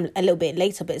about her mum a little bit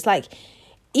later. But it's like,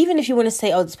 even if you want to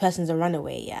say, oh, this person's a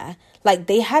runaway, like,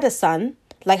 they had a son.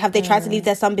 Like, have they tried to leave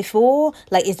their son before?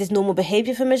 Like, is this normal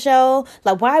behaviour for Michelle?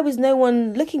 Like, why was no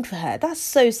one looking for her? That's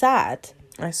so sad.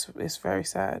 It's very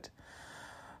sad.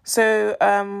 So,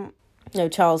 No,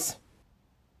 Charles.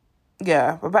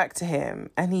 Yeah, we're back to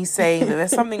him. And he's saying that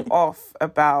there's something off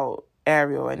about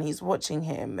Ariel. And he's watching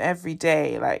him every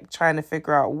day, like, trying to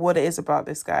figure out what it is about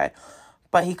this guy.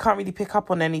 But he can't really pick up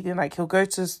on anything. Like, he'll go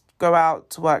out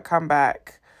to work, come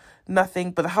back, nothing.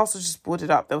 But the house was just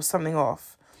boarded up. There was something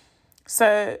off.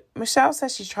 So Michelle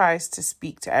says she tries to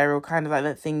speak to Ariel, kind of like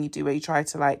that thing you do where you try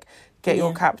to like get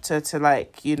your captor to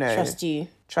like, you know,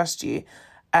 trust you.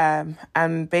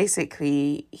 And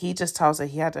basically he just tells her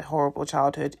he had a horrible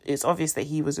childhood. It's obvious that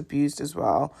he was abused as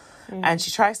well. And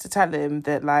she tries to tell him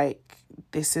that like,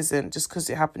 this isn't just because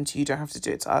it happened to you, you don't have to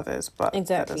do it to others, but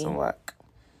that doesn't work.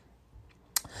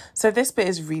 So this bit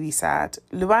is really sad.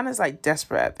 Luana's like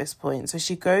desperate at this point. So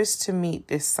she goes to meet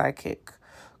this psychic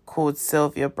called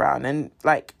Sylvia Brown, and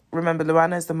like, remember,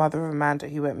 Luana is the mother of Amanda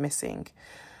who went missing.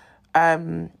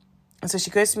 And so she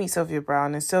goes to meet Sylvia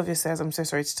Brown, and Sylvia says, I'm so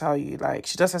sorry to tell you, like,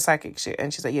 she does her psychic shit,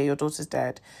 and she's like, yeah, your daughter's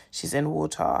dead, she's in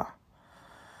water.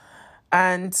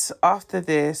 And after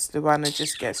this, Luana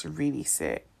just gets really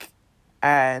sick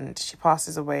and she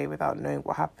passes away without knowing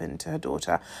what happened to her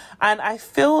daughter. And I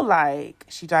feel like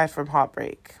she died from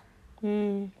heartbreak.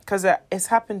 Because it's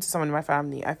happened to someone in my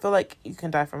family. I feel like you can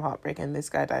die from heartbreak, and this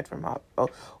guy died from or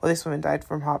this woman died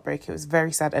from heartbreak. It was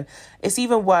very sad, and it's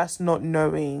even worse not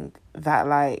knowing that,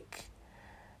 like,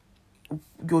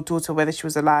 your daughter, whether she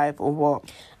was alive or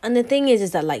what. And the thing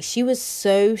is that, like, she was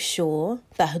so sure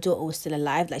that her daughter was still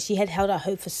alive. Like, she had held out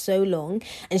hope for so long,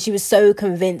 and she was so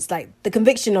convinced, like, the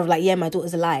conviction of, like, yeah, my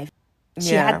daughter's alive.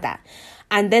 She had that.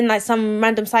 And then, like, some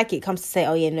random psychic comes to say,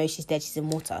 oh, yeah, no, she's dead, she's in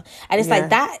water. And it's like,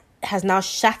 that has now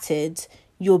shattered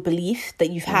your belief that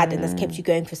you've had and that's kept you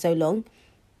going for so long.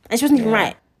 And she wasn't even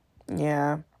right.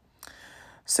 Yeah.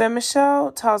 So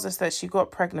Michelle tells us that she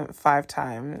got pregnant 5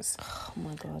 times. Oh,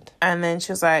 my God. And then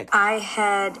she was like... I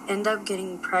had ended up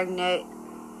getting pregnant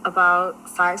about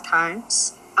 5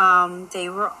 times. They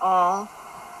were all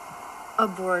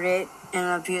aborted in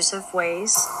abusive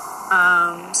ways.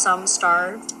 Some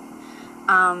starved.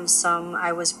 Some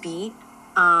I was beat.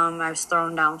 I was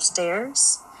thrown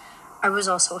downstairs. I was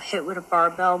also hit with a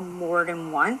barbell more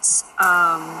than once.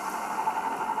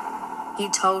 He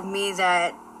told me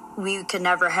that we could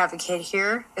never have a kid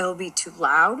here. It'll be too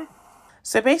loud.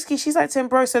 So basically, she's like to him,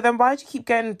 bro, so then why do you keep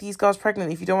getting these girls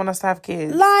pregnant if you don't want us to have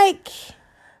kids? Like...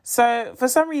 So for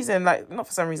some reason, like, not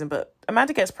for some reason, but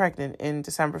Amanda gets pregnant in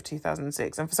December of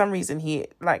 2006. And for some reason, he,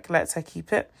 like, lets her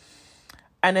keep it.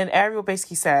 And then Ariel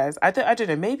basically says, I don't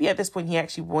know, maybe at this point he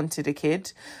actually wanted a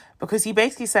kid. Because he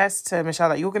basically says to Michelle,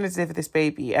 like, you're going to deliver this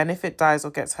baby. And if it dies or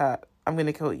gets hurt, I'm going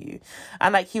to kill you.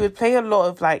 And, like, he would play a lot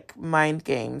of, like, mind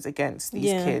games against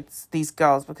these kids, these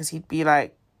girls. Because he'd be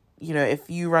like, you know, if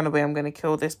you run away, I'm going to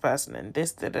kill this person and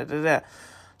this, da-da-da-da.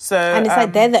 So, and it's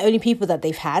like they're the only people that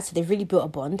they've had, so they've really built a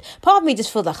bond. Part of me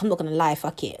just feels like, I'm not gonna lie,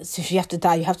 fuck it. So if you have to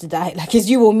die, you have to die. Like, it's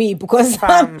you or me, because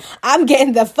I'm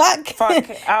getting the fuck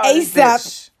out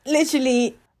ASAP.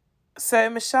 Literally. So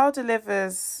Michelle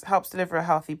helps deliver a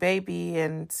healthy baby,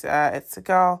 and it's a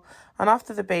girl. And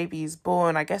after the baby's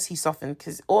born, I guess he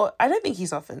softens, or I don't think he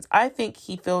softens. I think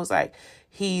he feels like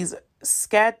he's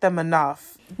scared them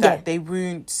enough that they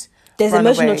won't. There's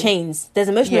emotional chains. There's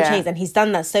emotional chains, and he's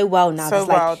done that so well now. So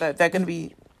well that they're going to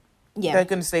be... Yeah. They're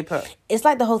going to stay put. It's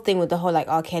like the whole thing with the whole, like,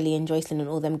 R. Kelly and Joycelyn and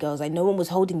all them girls. Like, no one was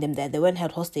holding them there. They weren't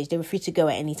held hostage. They were free to go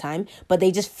at any time. But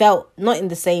they just felt, not in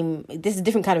the same... This is a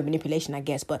different kind of manipulation, I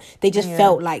guess. But they just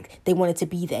felt like they wanted to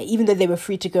be there. Even though they were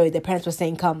free to go, their parents were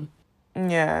saying, come.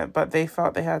 Yeah, but they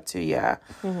felt they had to,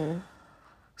 Mm-hmm.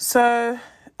 So...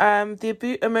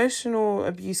 the emotional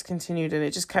abuse continued, and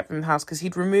it just kept him in the house because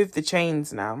he'd removed the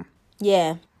chains now.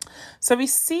 Yeah. So we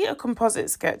see a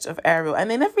composite sketch of Ariel, and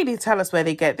they never really tell us where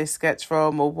they get this sketch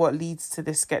from or what leads to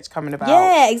this sketch coming about.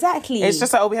 Yeah, exactly. It's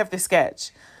just like, oh, we have this sketch.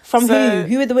 From who?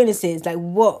 Who are the witnesses? Like,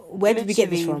 what? Where did we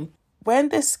get this from? When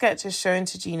this sketch is shown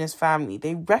to Gina's family,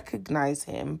 they recognise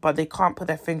him, but they can't put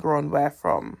their finger on where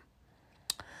from.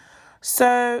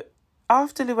 So...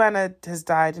 after Luana has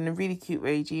died, in a really cute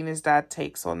way, Gina's dad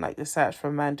takes on, like, the search for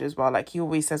Amanda as well. Like, he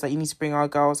always says, like, you need to bring our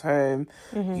girls home,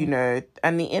 you know.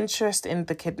 And the interest in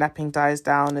the kidnapping dies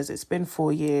down as it's been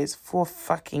 4 years. 4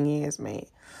 fucking years, mate.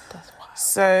 That's wild.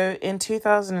 So, in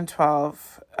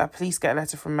 2012, police get a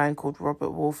letter from a man called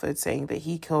Robert Walford saying that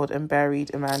he killed and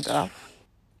buried Amanda.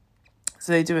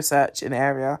 So they do a search in the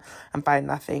area and find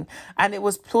nothing. And it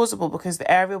was plausible because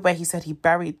the area where he said he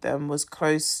buried them was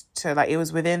close to, like, it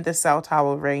was within the cell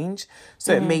tower range.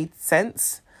 So it made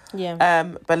sense. Yeah.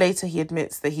 But later he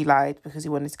admits that he lied because he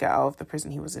wanted to get out of the prison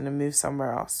he was in and move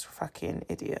somewhere else. Fucking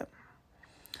idiot.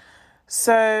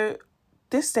 So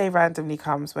this day randomly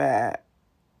comes where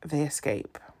they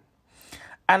escape.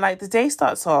 And, like, the day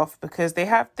starts off because they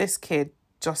have this kid,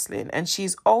 Jocelyn, and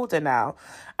she's older now,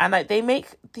 and, like, they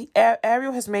make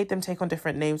Ariel has made them take on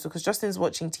different names because Jocelyn's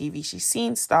watching TV, she's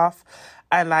seen stuff,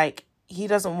 and, like, he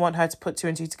doesn't want her to put 2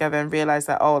 and 2 together and realize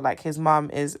that, oh, like, his mum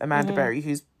is Amanda Berry,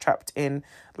 who's trapped in,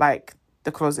 like,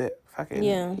 the closet. Fucking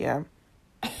yeah.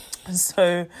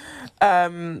 So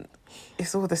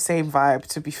it's all the same vibe,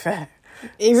 to be fair.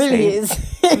 It really is.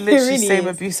 Literally It really same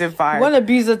is. abusive vibe. One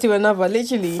abuser to another,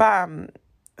 literally. Fam.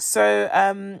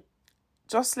 So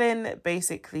Jocelyn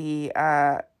basically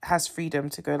has freedom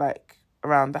to go, like,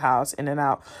 around the house, in and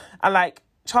out. And, like,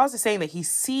 Charles is saying that he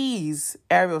sees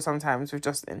Ariel sometimes with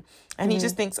Jocelyn. And he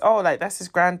just thinks, oh, like, that's his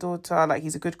granddaughter. Like,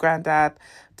 he's a good granddad.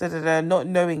 Not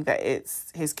knowing that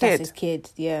it's his kid. That's his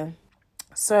kid, yeah.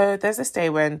 So there's this day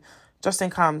when Jocelyn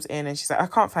comes in and she's like, I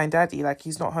can't find Daddy. Like,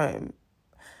 he's not home.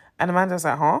 And Amanda's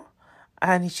like, huh?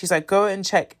 And she's like, go and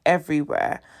check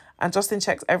everywhere. And Jocelyn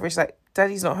checks everywhere. She's like,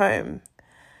 Daddy's not home.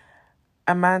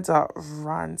 Amanda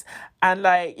runs. And,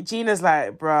 like, Gina's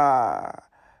like, bruh,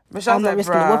 Michelle's I'm not like,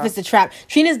 risking it. What if it's a trap?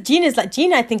 Gina's like,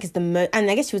 Gina, I think, is the most,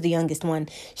 and I guess she was the youngest one.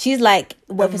 She's like,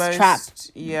 what if it's a trap?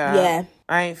 Yeah.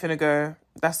 I ain't finna go.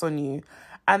 That's on you.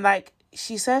 And like,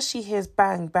 she says she hears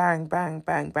bang, bang, bang,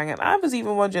 bang, bang. And I was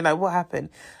even wondering, like, what happened?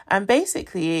 And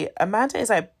basically, Amanda is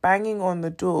like banging on the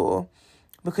door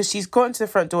because she's gotten to the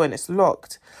front door and it's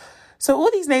locked. So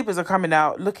all these neighbours are coming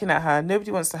out, looking at her.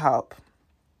 Nobody wants to help.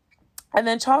 And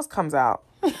then Charles comes out.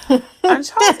 And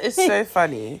Charles is so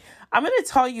funny. I'm going to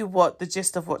tell you the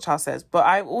gist of what Charles says, but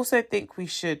I also think we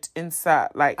should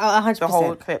insert, like, 100%. the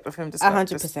whole clip of him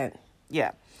discussing. 100%.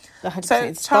 Yeah. 100%.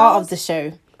 So Start of the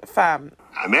show. Fam.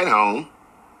 I'm at home,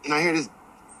 and I hear this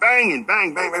banging,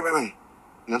 bang, bang, bang, bang, bang.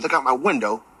 And I look out my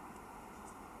window,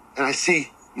 and I see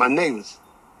my neighbors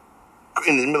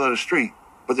in the middle of the street,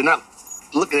 but they're not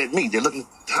looking at me. They're looking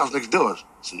at the house next door.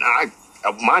 So now I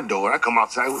open my door, I come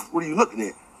outside. What are you looking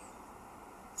at?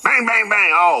 Bang, bang,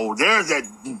 bang. Oh, there's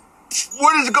that.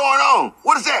 What is going on?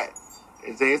 What is that?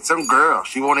 They say it's some girl.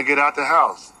 She want to get out the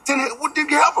house. Then what did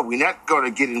you help her? We're not going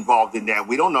to get involved in that.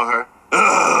 We don't know her.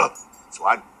 Ugh. So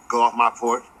I go off my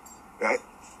porch, right?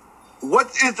 What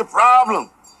is the problem?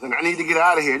 And I need to get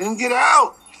out of here. Then get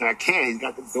out. And I can't. He's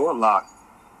got the door locked.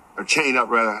 Or chained up,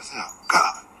 rather. I said, oh,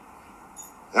 God.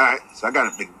 All right. So I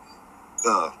got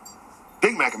a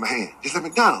Big Mac in my hand, just like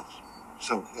McDonald's.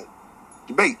 So,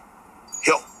 debate.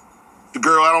 Help. The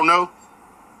girl I don't know.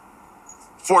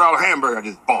 $4 hamburger I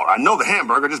just bought. I know the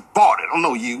hamburger, just bought it. I don't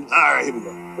know you. All right, here we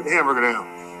go. Put the hamburger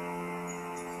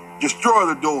down. Destroy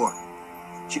the door.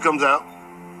 She comes out.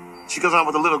 She comes out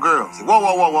with a little girl. I say, whoa,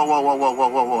 whoa, whoa, whoa, whoa, whoa, whoa, whoa,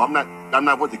 whoa, whoa. I'm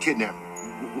not with the kidnapping.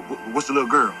 What's the little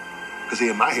girl? Because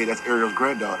in my head, that's Ariel's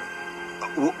granddaughter.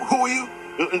 Who are you?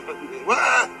 What?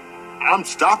 I'm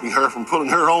stopping her from pulling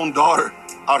her own daughter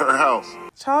out of her house.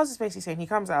 Charles is basically saying he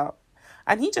comes out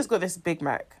and he just got this Big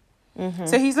Mac. Mm-hmm.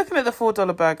 So he's looking at the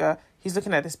 $4 burger. He's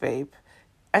looking at this babe.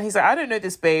 And he's like, I don't know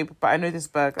this babe, but I know this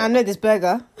burger. I know this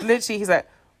burger. Literally, he's like,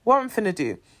 what am I finna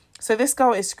do? So this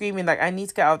girl is screaming like, I need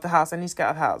to get out of the house. I need to get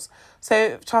out of the house.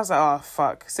 So Charles is like, oh,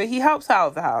 fuck. So he helps her out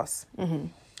of the house. Mm-hmm.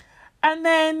 And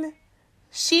then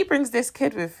she brings this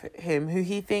kid with him who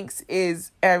he thinks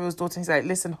is Ariel's daughter. He's like,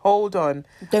 listen, hold on.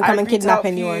 Don't come and kidnap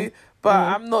anyone. But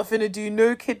I'm not finna do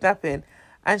no kidnapping.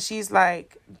 And she's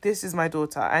like, this is my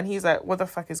daughter. And he's like, what the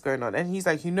fuck is going on? And he's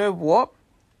like, you know what?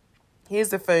 Here's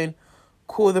the phone.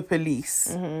 Call the police.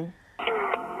 Mm-hmm.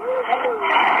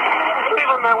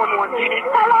 Cleveland 911.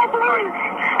 Hello, please.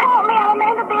 Help me. I'm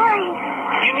Amanda Berry.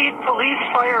 You need police,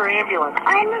 fire, or ambulance?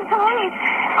 I'm the police.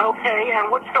 Okay,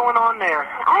 and what's going on there?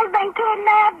 I've been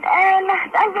kidnapped, and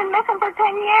I've been missing for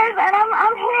 10 years, and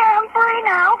I'm here. I'm free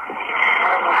now.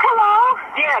 Hello?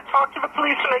 Yeah, talk to the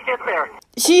police when they get there.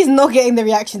 She's not getting the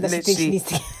reaction that she thinks she needs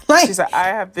to get. She's like, I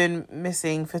have been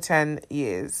missing for 10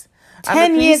 years.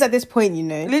 10 years at this point, you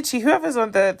know. Literally, whoever's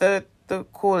on the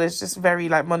call is just very,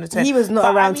 like, monotone. He was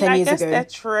not around 10 years ago. I guess they're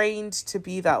trained to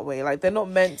be that way. Like, they're not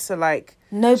meant to, like,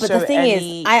 no, but the thing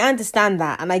is, I understand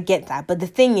that and I get that. But the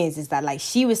thing is that, like,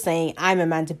 she was saying, I'm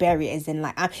Amanda Berry, as in,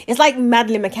 like, it's like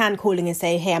Madeleine McCann calling and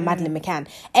saying, hey, I'm Madeleine McCann.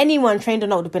 Anyone trained or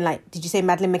not would have been like, did you say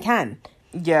Madeleine McCann?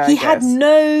 Yeah, he had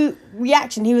no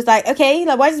reaction. He was like, okay,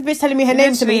 like, why is this bitch telling me her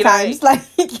name so many times? Like,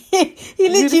 he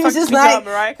literally was just like,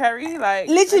 Mariah Carey, like,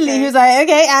 literally, okay. He was like,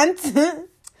 okay, and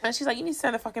and she's like, you need to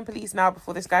send the fucking police now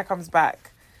before this guy comes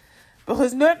back,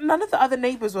 because none of the other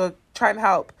neighbors were trying to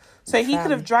help. So he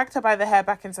could have dragged her by the hair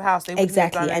back into the house.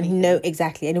 Exactly, and and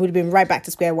it would have been right back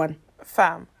to square one.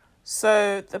 Fam.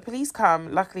 So the police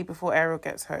come, luckily, before Ariel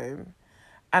gets home.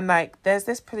 And, like, there's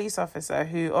this police officer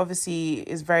who obviously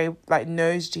is very, like,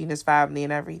 knows Gina's family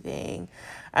and everything.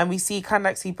 And we see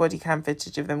body cam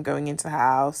footage of them going into the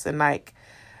house. And, like,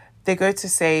 they go to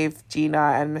save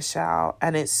Gina and Michelle.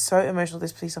 And it's so emotional.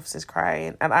 This police officer's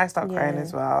crying. And I start crying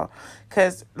as well.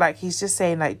 Because, like, he's just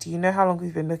saying, like, do you know how long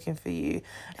we've been looking for you?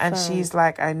 And she's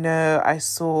like, I know, I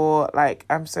saw, like,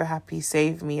 I'm so happy,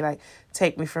 save me, like,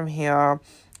 take me from here.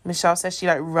 Michelle says she,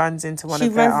 like, runs into one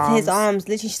of their arms. She runs into his arms.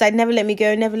 Literally, she's like, never let me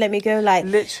go, never let me go. Like,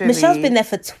 literally. Michelle's been there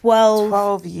for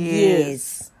 12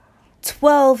 years.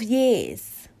 12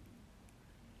 years.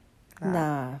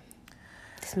 Nah.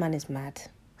 This man is mad.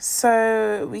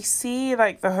 So, we see,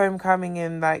 like, the homecoming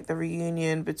and, like, the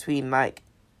reunion between, like,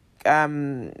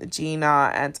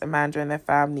 Gina and Amanda and their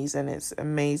families. And it's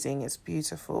amazing. It's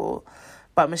beautiful.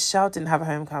 But Michelle didn't have a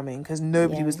homecoming because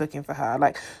nobody was looking for her.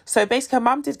 Like, so basically her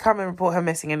mum did come and report her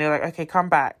missing, and they're like, okay, come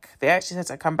back. They actually said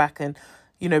to her, come back and,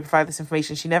 you know, provide this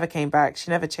information. She never came back.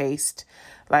 She never chased.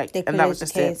 Like, and that was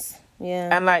just it.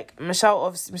 Yeah. And, like,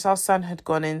 Michelle's son had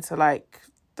gone into, like,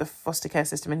 the foster care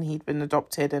system, and he'd been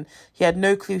adopted, and he had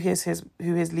no clue who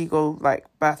his legal like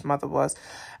birth mother was.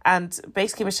 And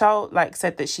basically Michelle like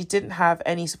said that she didn't have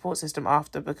any support system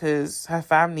after, because her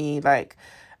family like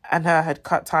and her had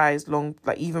cut ties long,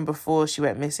 like even before she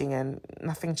went missing, and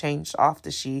nothing changed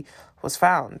after she was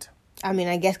found. I mean,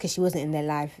 I guess because she wasn't in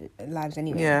their lives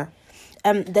anyway. Yeah.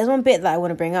 There's one bit that I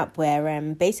want to bring up where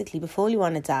basically before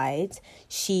Luana died,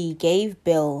 she gave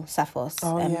Bill Safos,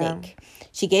 Nick,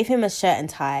 she gave him a shirt and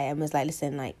tie and was like,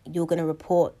 listen, like, you're going to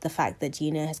report the fact that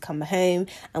Gina has come home,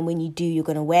 and when you do, you're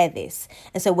going to wear this.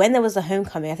 And so when there was a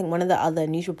homecoming, I think one of the other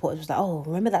news reporters was like, oh,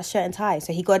 remember that shirt and tie?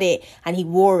 So he got it and he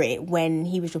wore it when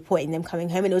he was reporting them coming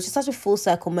home. And it was just such a full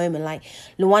circle moment. Like,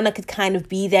 Luana could kind of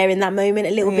be there in that moment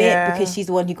a little bit, because she's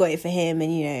the one who got it for him,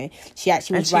 and, you know, she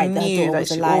actually was right that her daughter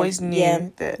was alive. She always knew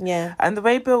that. Yeah. And the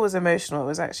way Bill was emotional, it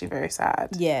was actually very sad.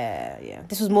 Yeah.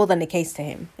 This was more than a case to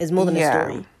him. It's more than a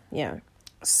story. Yeah.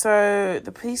 So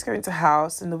the police go into the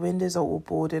house, and the windows are all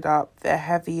boarded up. They're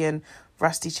heavy and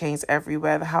rusty chains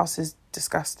everywhere. The house is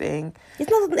disgusting.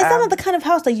 It's not the kind of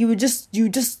house that you would just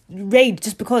raid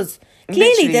just because. Clearly,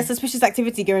 Literally. There's suspicious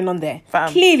activity going on there.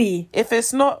 Clearly, if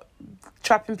it's not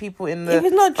trapping people in the, if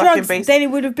it's not drugs, then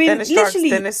it would have been then it's literally.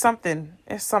 Drugs, then it's something.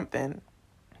 It's something.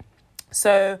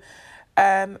 So,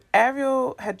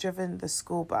 Ariel had driven the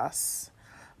school bus,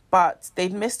 but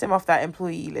they'd missed him off that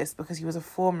employee list because he was a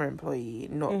former employee,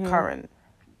 not current.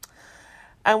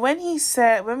 And when we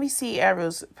see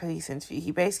Ariel's police interview,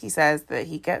 he basically says that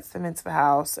he gets them into the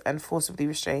house and forcibly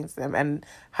restrains them and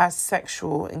has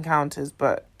sexual encounters,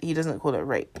 but he doesn't call it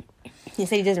rape. He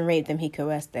said he doesn't rape them, he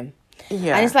coerced them.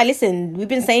 Yeah. And it's like, listen, we've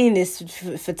been saying this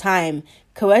for time.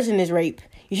 Coercion is rape.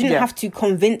 You shouldn't have to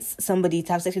convince somebody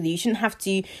to have sex with you. You shouldn't have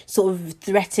to sort of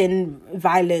threaten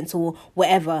violence or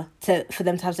whatever for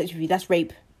them to have sex with you. That's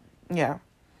rape. Yeah.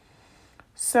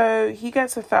 So he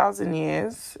gets 1,000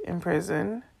 years in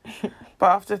prison, but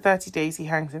after 30 days he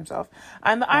hangs himself.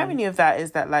 And the irony of that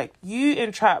is that, like, you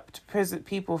entrapped prison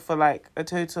people for like a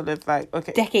total of like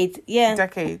decades,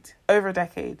 over a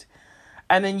decade,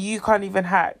 and then you can't even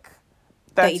hack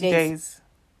 30 days.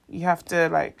 You have to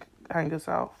like hang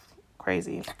yourself.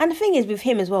 Crazy. And the thing is with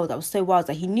him as well, that was so wild,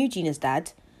 that he knew Gina's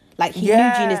dad. Like, he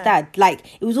knew Gina's dad.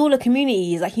 Like, it was all a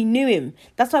community. It's like, he knew him.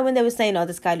 That's why when they were saying, oh,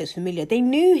 this guy looks familiar, they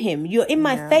knew him. You're in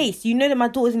my face. You know that my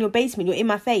daughter's in your basement. You're in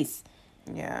my face.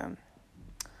 Yeah.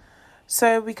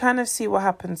 So we kind of see what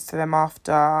happens to them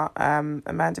after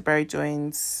Amanda Berry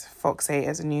joins Fox 8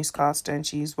 as a newscaster, and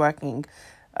she's working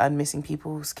on missing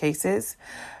people's cases.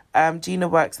 Gina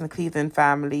works in the Cleveland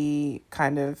Family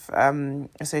kind of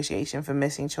Association for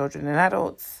Missing Children and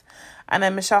Adults. And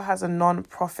then Michelle has a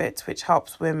non-profit which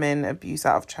helps women abuse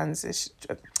out of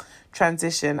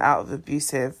transition out of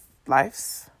abusive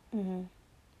lives. Mm-hmm.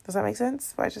 Does that make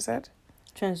sense, what I just said?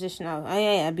 Transition out. Oh,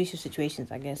 yeah, abusive situations,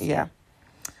 I guess. Yeah.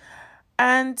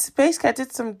 And basically I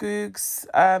did some Googs.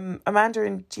 Amanda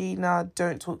and Gina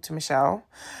don't talk to Michelle.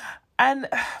 And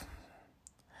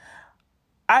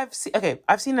I've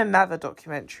seen another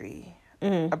documentary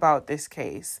about this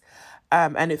case,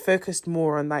 and it focused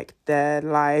more on like their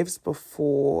lives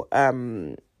before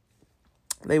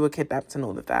they were kidnapped and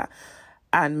all of that.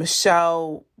 And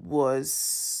Michelle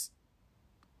was,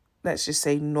 let's just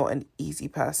say, not an easy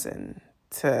person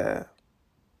to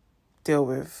deal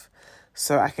with.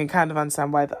 So I can kind of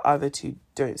understand why the other two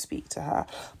don't speak to her.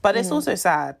 But it's also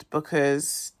sad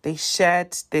because they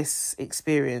shared this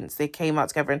experience. They came out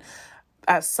together, and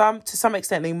to some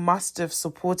extent, they must have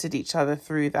supported each other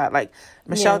through that. Like,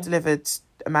 Michelle delivered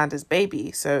Amanda's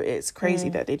baby, so it's crazy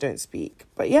that they don't speak.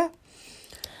 But yeah.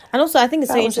 And also, I think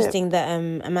it's so interesting that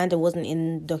Amanda wasn't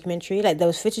in the documentary. Like, there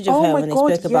was footage of her when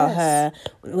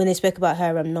they spoke about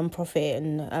her non-profit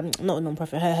and not a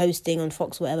non-profit, her hosting on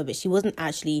Fox or whatever. But she wasn't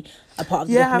actually a part of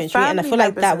the documentary, and I feel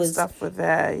like that was stuff were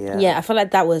there. Yeah, I feel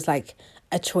like that was like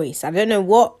a choice. I don't know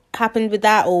what happened with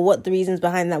that or what the reasons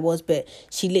behind that was, but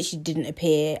she literally didn't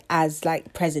appear as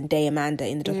like present day Amanda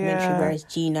in the documentary, whereas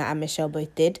Gina and Michelle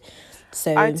both did.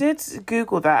 So I did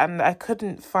Google that and I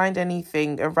couldn't find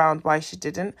anything around why she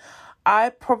didn't. I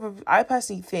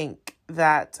personally think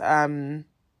that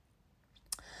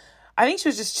I think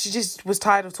she just was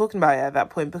tired of talking about it at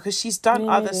that point, because she's done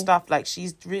other stuff. Like,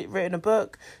 she's written a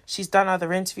book, she's done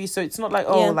other interviews, so it's not like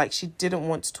like she didn't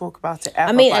want to talk about it ever.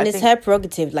 I mean, and it's her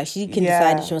prerogative. Like, she can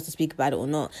decide if she wants to speak about it or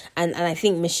not. And I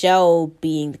think Michelle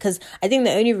because I think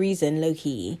the only reason,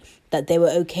 low-key, that they were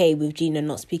okay with Gina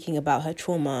not speaking about her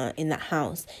trauma in that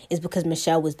house is because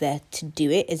Michelle was there to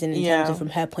do it, as in terms of from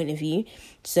her point of view.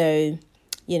 So,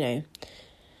 you know,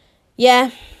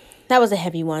 that was a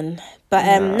heavy one.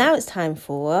 But now it's time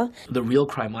for the real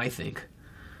crime, I think,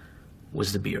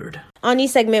 was the beard. Our new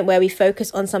segment where we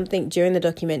focus on something during the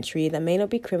documentary that may not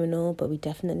be criminal, but we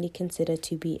definitely consider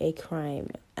to be a crime.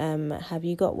 Have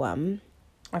you got one?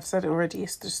 I've said it already.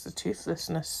 It's just the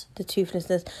toothlessness. The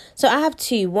toothlessness. So I have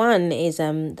two. One is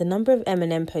the number of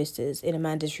M&M posters in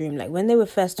Amanda's room. Like when they were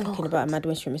first talking about Amanda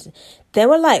West's room, there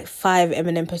were like 5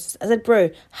 M&M posters. I said,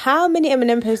 bro, how many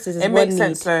M&M posters does one need? It makes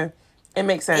sense though. It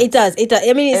makes sense. It does.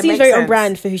 I mean, it seems very on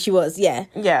brand for who she was. Yeah.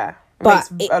 Yeah.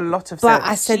 But makes a lot of sense. But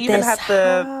I said she even had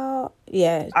the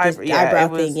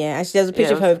eyebrow thing. Yeah, and there's a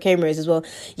picture of her with cameras as well.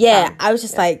 Yeah, I was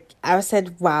just like, I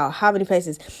said, wow, how many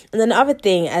places? And then the other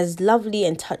thing, as lovely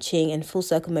and touching and full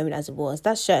circle moment as it was,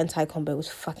 that shirt and tie combo was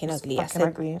fucking ugly. I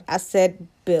said,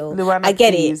 Bill, Luana, I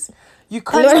get please. it. You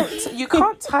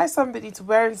can't tie somebody to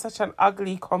wearing such an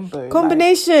ugly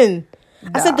combination.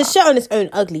 Like, I said the shirt on its own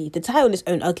ugly, the tie on its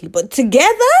own ugly, but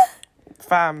together,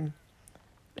 fam.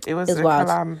 It was wild.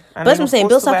 Kalam. But that's what I'm saying.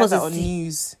 Bill Sappos on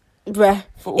news. Bruh,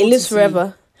 it lives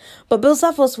forever. But Bill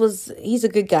Sappos he's a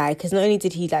good guy because not only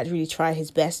did he like really try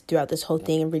his best throughout this whole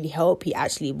thing and really help, he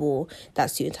actually wore that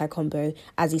suit and tie combo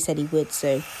as he said he would.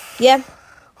 So, yeah.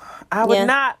 I would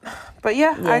not. But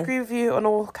yeah, I agree with you on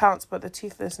all counts, but the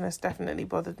toothlessness definitely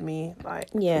bothered me.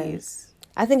 Like, please.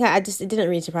 I think it didn't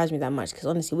really surprise me that much because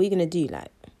honestly, what are you going to do?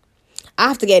 Like, I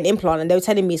have to get an implant and they were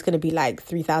telling me it's going to be like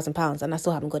 £3,000 and I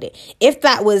still haven't got it. If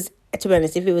that was, to be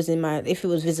honest, if it was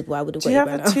visible, I would have got it by now.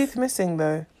 Do you have a tooth missing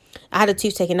though? I had a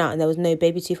tooth taken out and there was no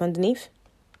baby tooth underneath.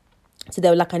 So they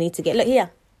were like, I need to get, look here.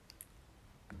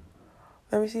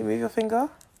 Let me see, move your finger.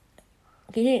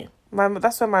 Can you hear?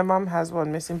 That's where my mum has one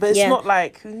missing, but it's not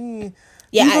like...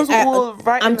 Yeah,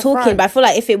 I'm talking, but I feel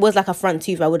like if it was like a front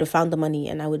tooth, I would have found the money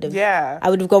and I would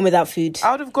have gone without food.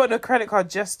 I would have gotten a credit card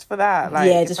just for that.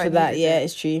 Just for that. Yeah,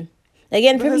 it's true.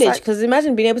 Again, privilege, because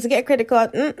imagine being able to get a credit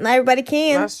card. Not everybody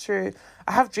can. That's true.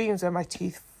 I have dreams where my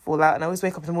teeth fall out and I always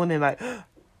wake up in the morning like...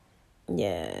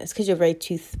 Yeah, it's because you're a very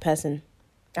tooth person.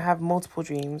 I have multiple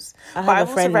dreams. I've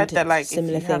also read that like if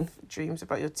you have dreams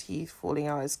about your teeth falling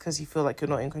out, it's because you feel like you're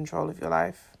not in control of your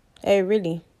life. Oh,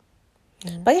 really?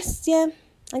 Mm. But I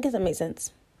guess that makes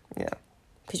sense. Yeah.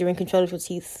 Because you're in control of your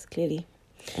teeth, clearly.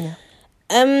 Yeah.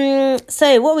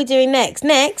 So what are we doing next?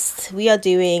 Next, we are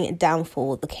doing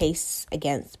Downfall, the case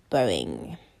against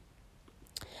Boeing.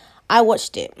 I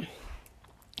watched it.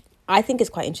 I think it's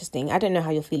quite interesting. I don't know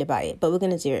how you'll feel about it, but we're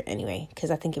going to do it anyway because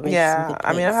I think it raises some good points.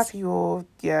 I mean, I'm happy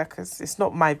because it's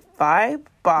not my vibe,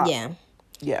 but... Yeah.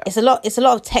 It's a lot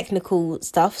of technical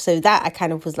stuff, so that I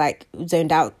kind of was like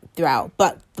zoned out throughout.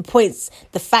 But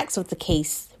the facts of the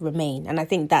case remain, and I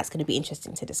think that's going to be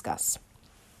interesting to discuss.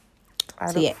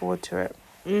 I look forward to it.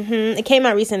 It came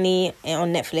out recently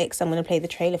on Netflix. I'm going to play the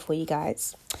trailer for you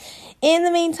guys. In the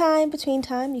meantime, between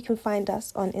time, you can find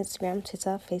us on Instagram,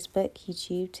 Twitter, Facebook,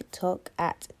 YouTube, TikTok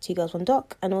at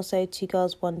 2girls1doc and also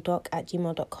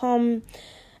 2girls1doc@gmail.com.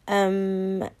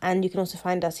 And you can also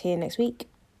find us here next week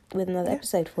with another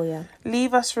episode for you.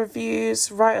 Leave us reviews,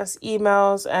 write us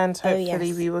emails, and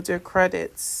hopefully we will do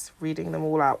credits reading them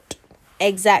all out.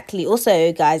 Exactly.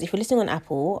 Also, guys, if you're listening on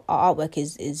Apple, our artwork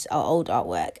is our old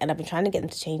artwork, and I've been trying to get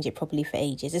them to change it properly for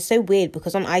ages. It's so weird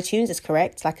because on iTunes it's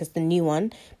correct, like it's the new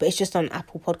one, but it's just on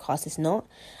Apple Podcasts it's not.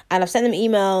 And I've sent them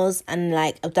emails and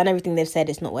like I've done everything they've said,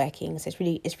 it's not working. So it's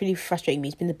really frustrating me.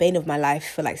 It's been the bane of my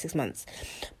life for like 6 months.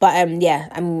 But I'm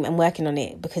working on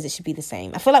it because it should be the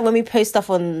same. I feel like when we post stuff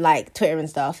on like Twitter and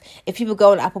stuff, if people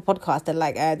go on Apple Podcasts, they're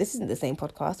like, this isn't the same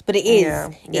podcast, but it is.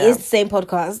 It is the same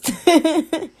podcast.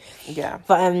 Yeah.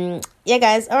 But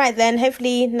guys, all right then,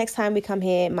 hopefully next time we come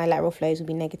here my lateral flows will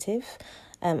be negative.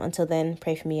 Until then,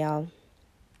 pray for me, y'all.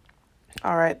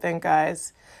 All right then,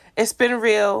 guys, it's been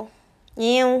real.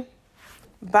 Yeah.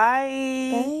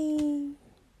 Bye.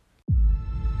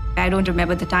 I don't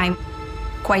remember the time.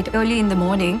 Quite early in the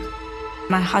morning,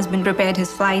 my husband prepared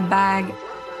his flight bag.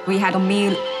 We had a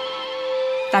meal.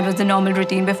 That was the normal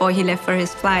routine before he left for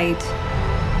his flight.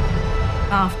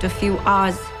 After a few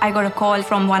hours, I got a call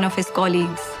from one of his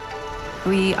colleagues.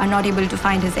 We are not able to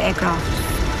find his aircraft.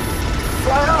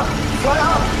 Fly up! Fly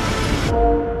up!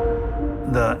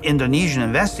 The Indonesian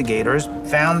investigators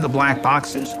found the black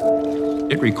boxes.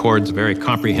 It records a very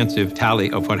comprehensive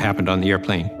tally of what happened on the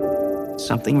airplane.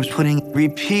 Something was putting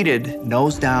repeated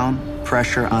nose-down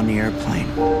pressure on the airplane.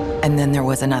 And then there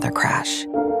was another crash,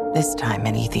 this time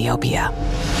in Ethiopia.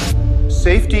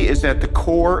 Safety is at the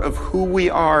core of who we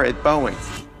are at Boeing.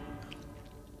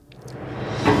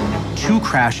 2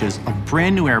 crashes of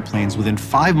brand new airplanes within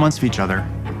 5 months of each other,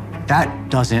 that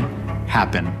doesn't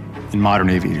happen in modern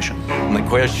aviation. And the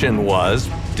question was,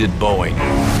 did Boeing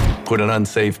put an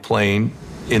unsafe plane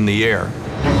in the air?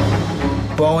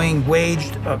 Boeing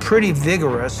waged a pretty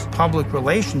vigorous public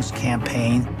relations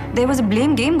campaign. There was a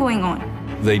blame game going on.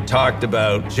 They talked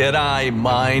about Jedi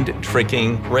mind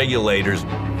tricking regulators.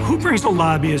 Who brings a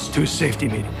lobbyist to a safety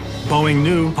meeting? Boeing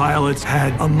knew pilots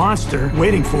had a monster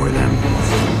waiting for them.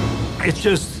 It's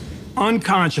just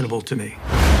unconscionable to me.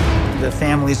 The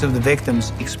families of the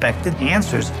victims expected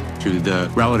answers. To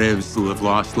the relatives who have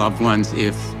lost loved ones,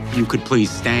 if you could please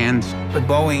stand. But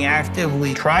Boeing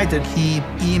actively tried to keep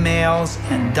emails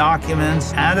and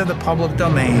documents out of the public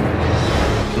domain.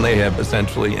 They have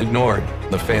essentially ignored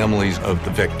the families of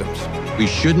the victims. We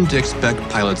shouldn't expect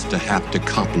pilots to have to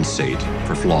compensate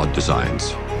for flawed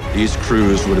designs. These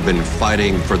crews would have been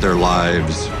fighting for their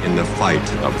lives in the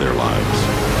fight of their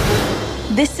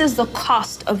lives. This is the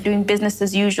cost of doing business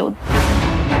as usual.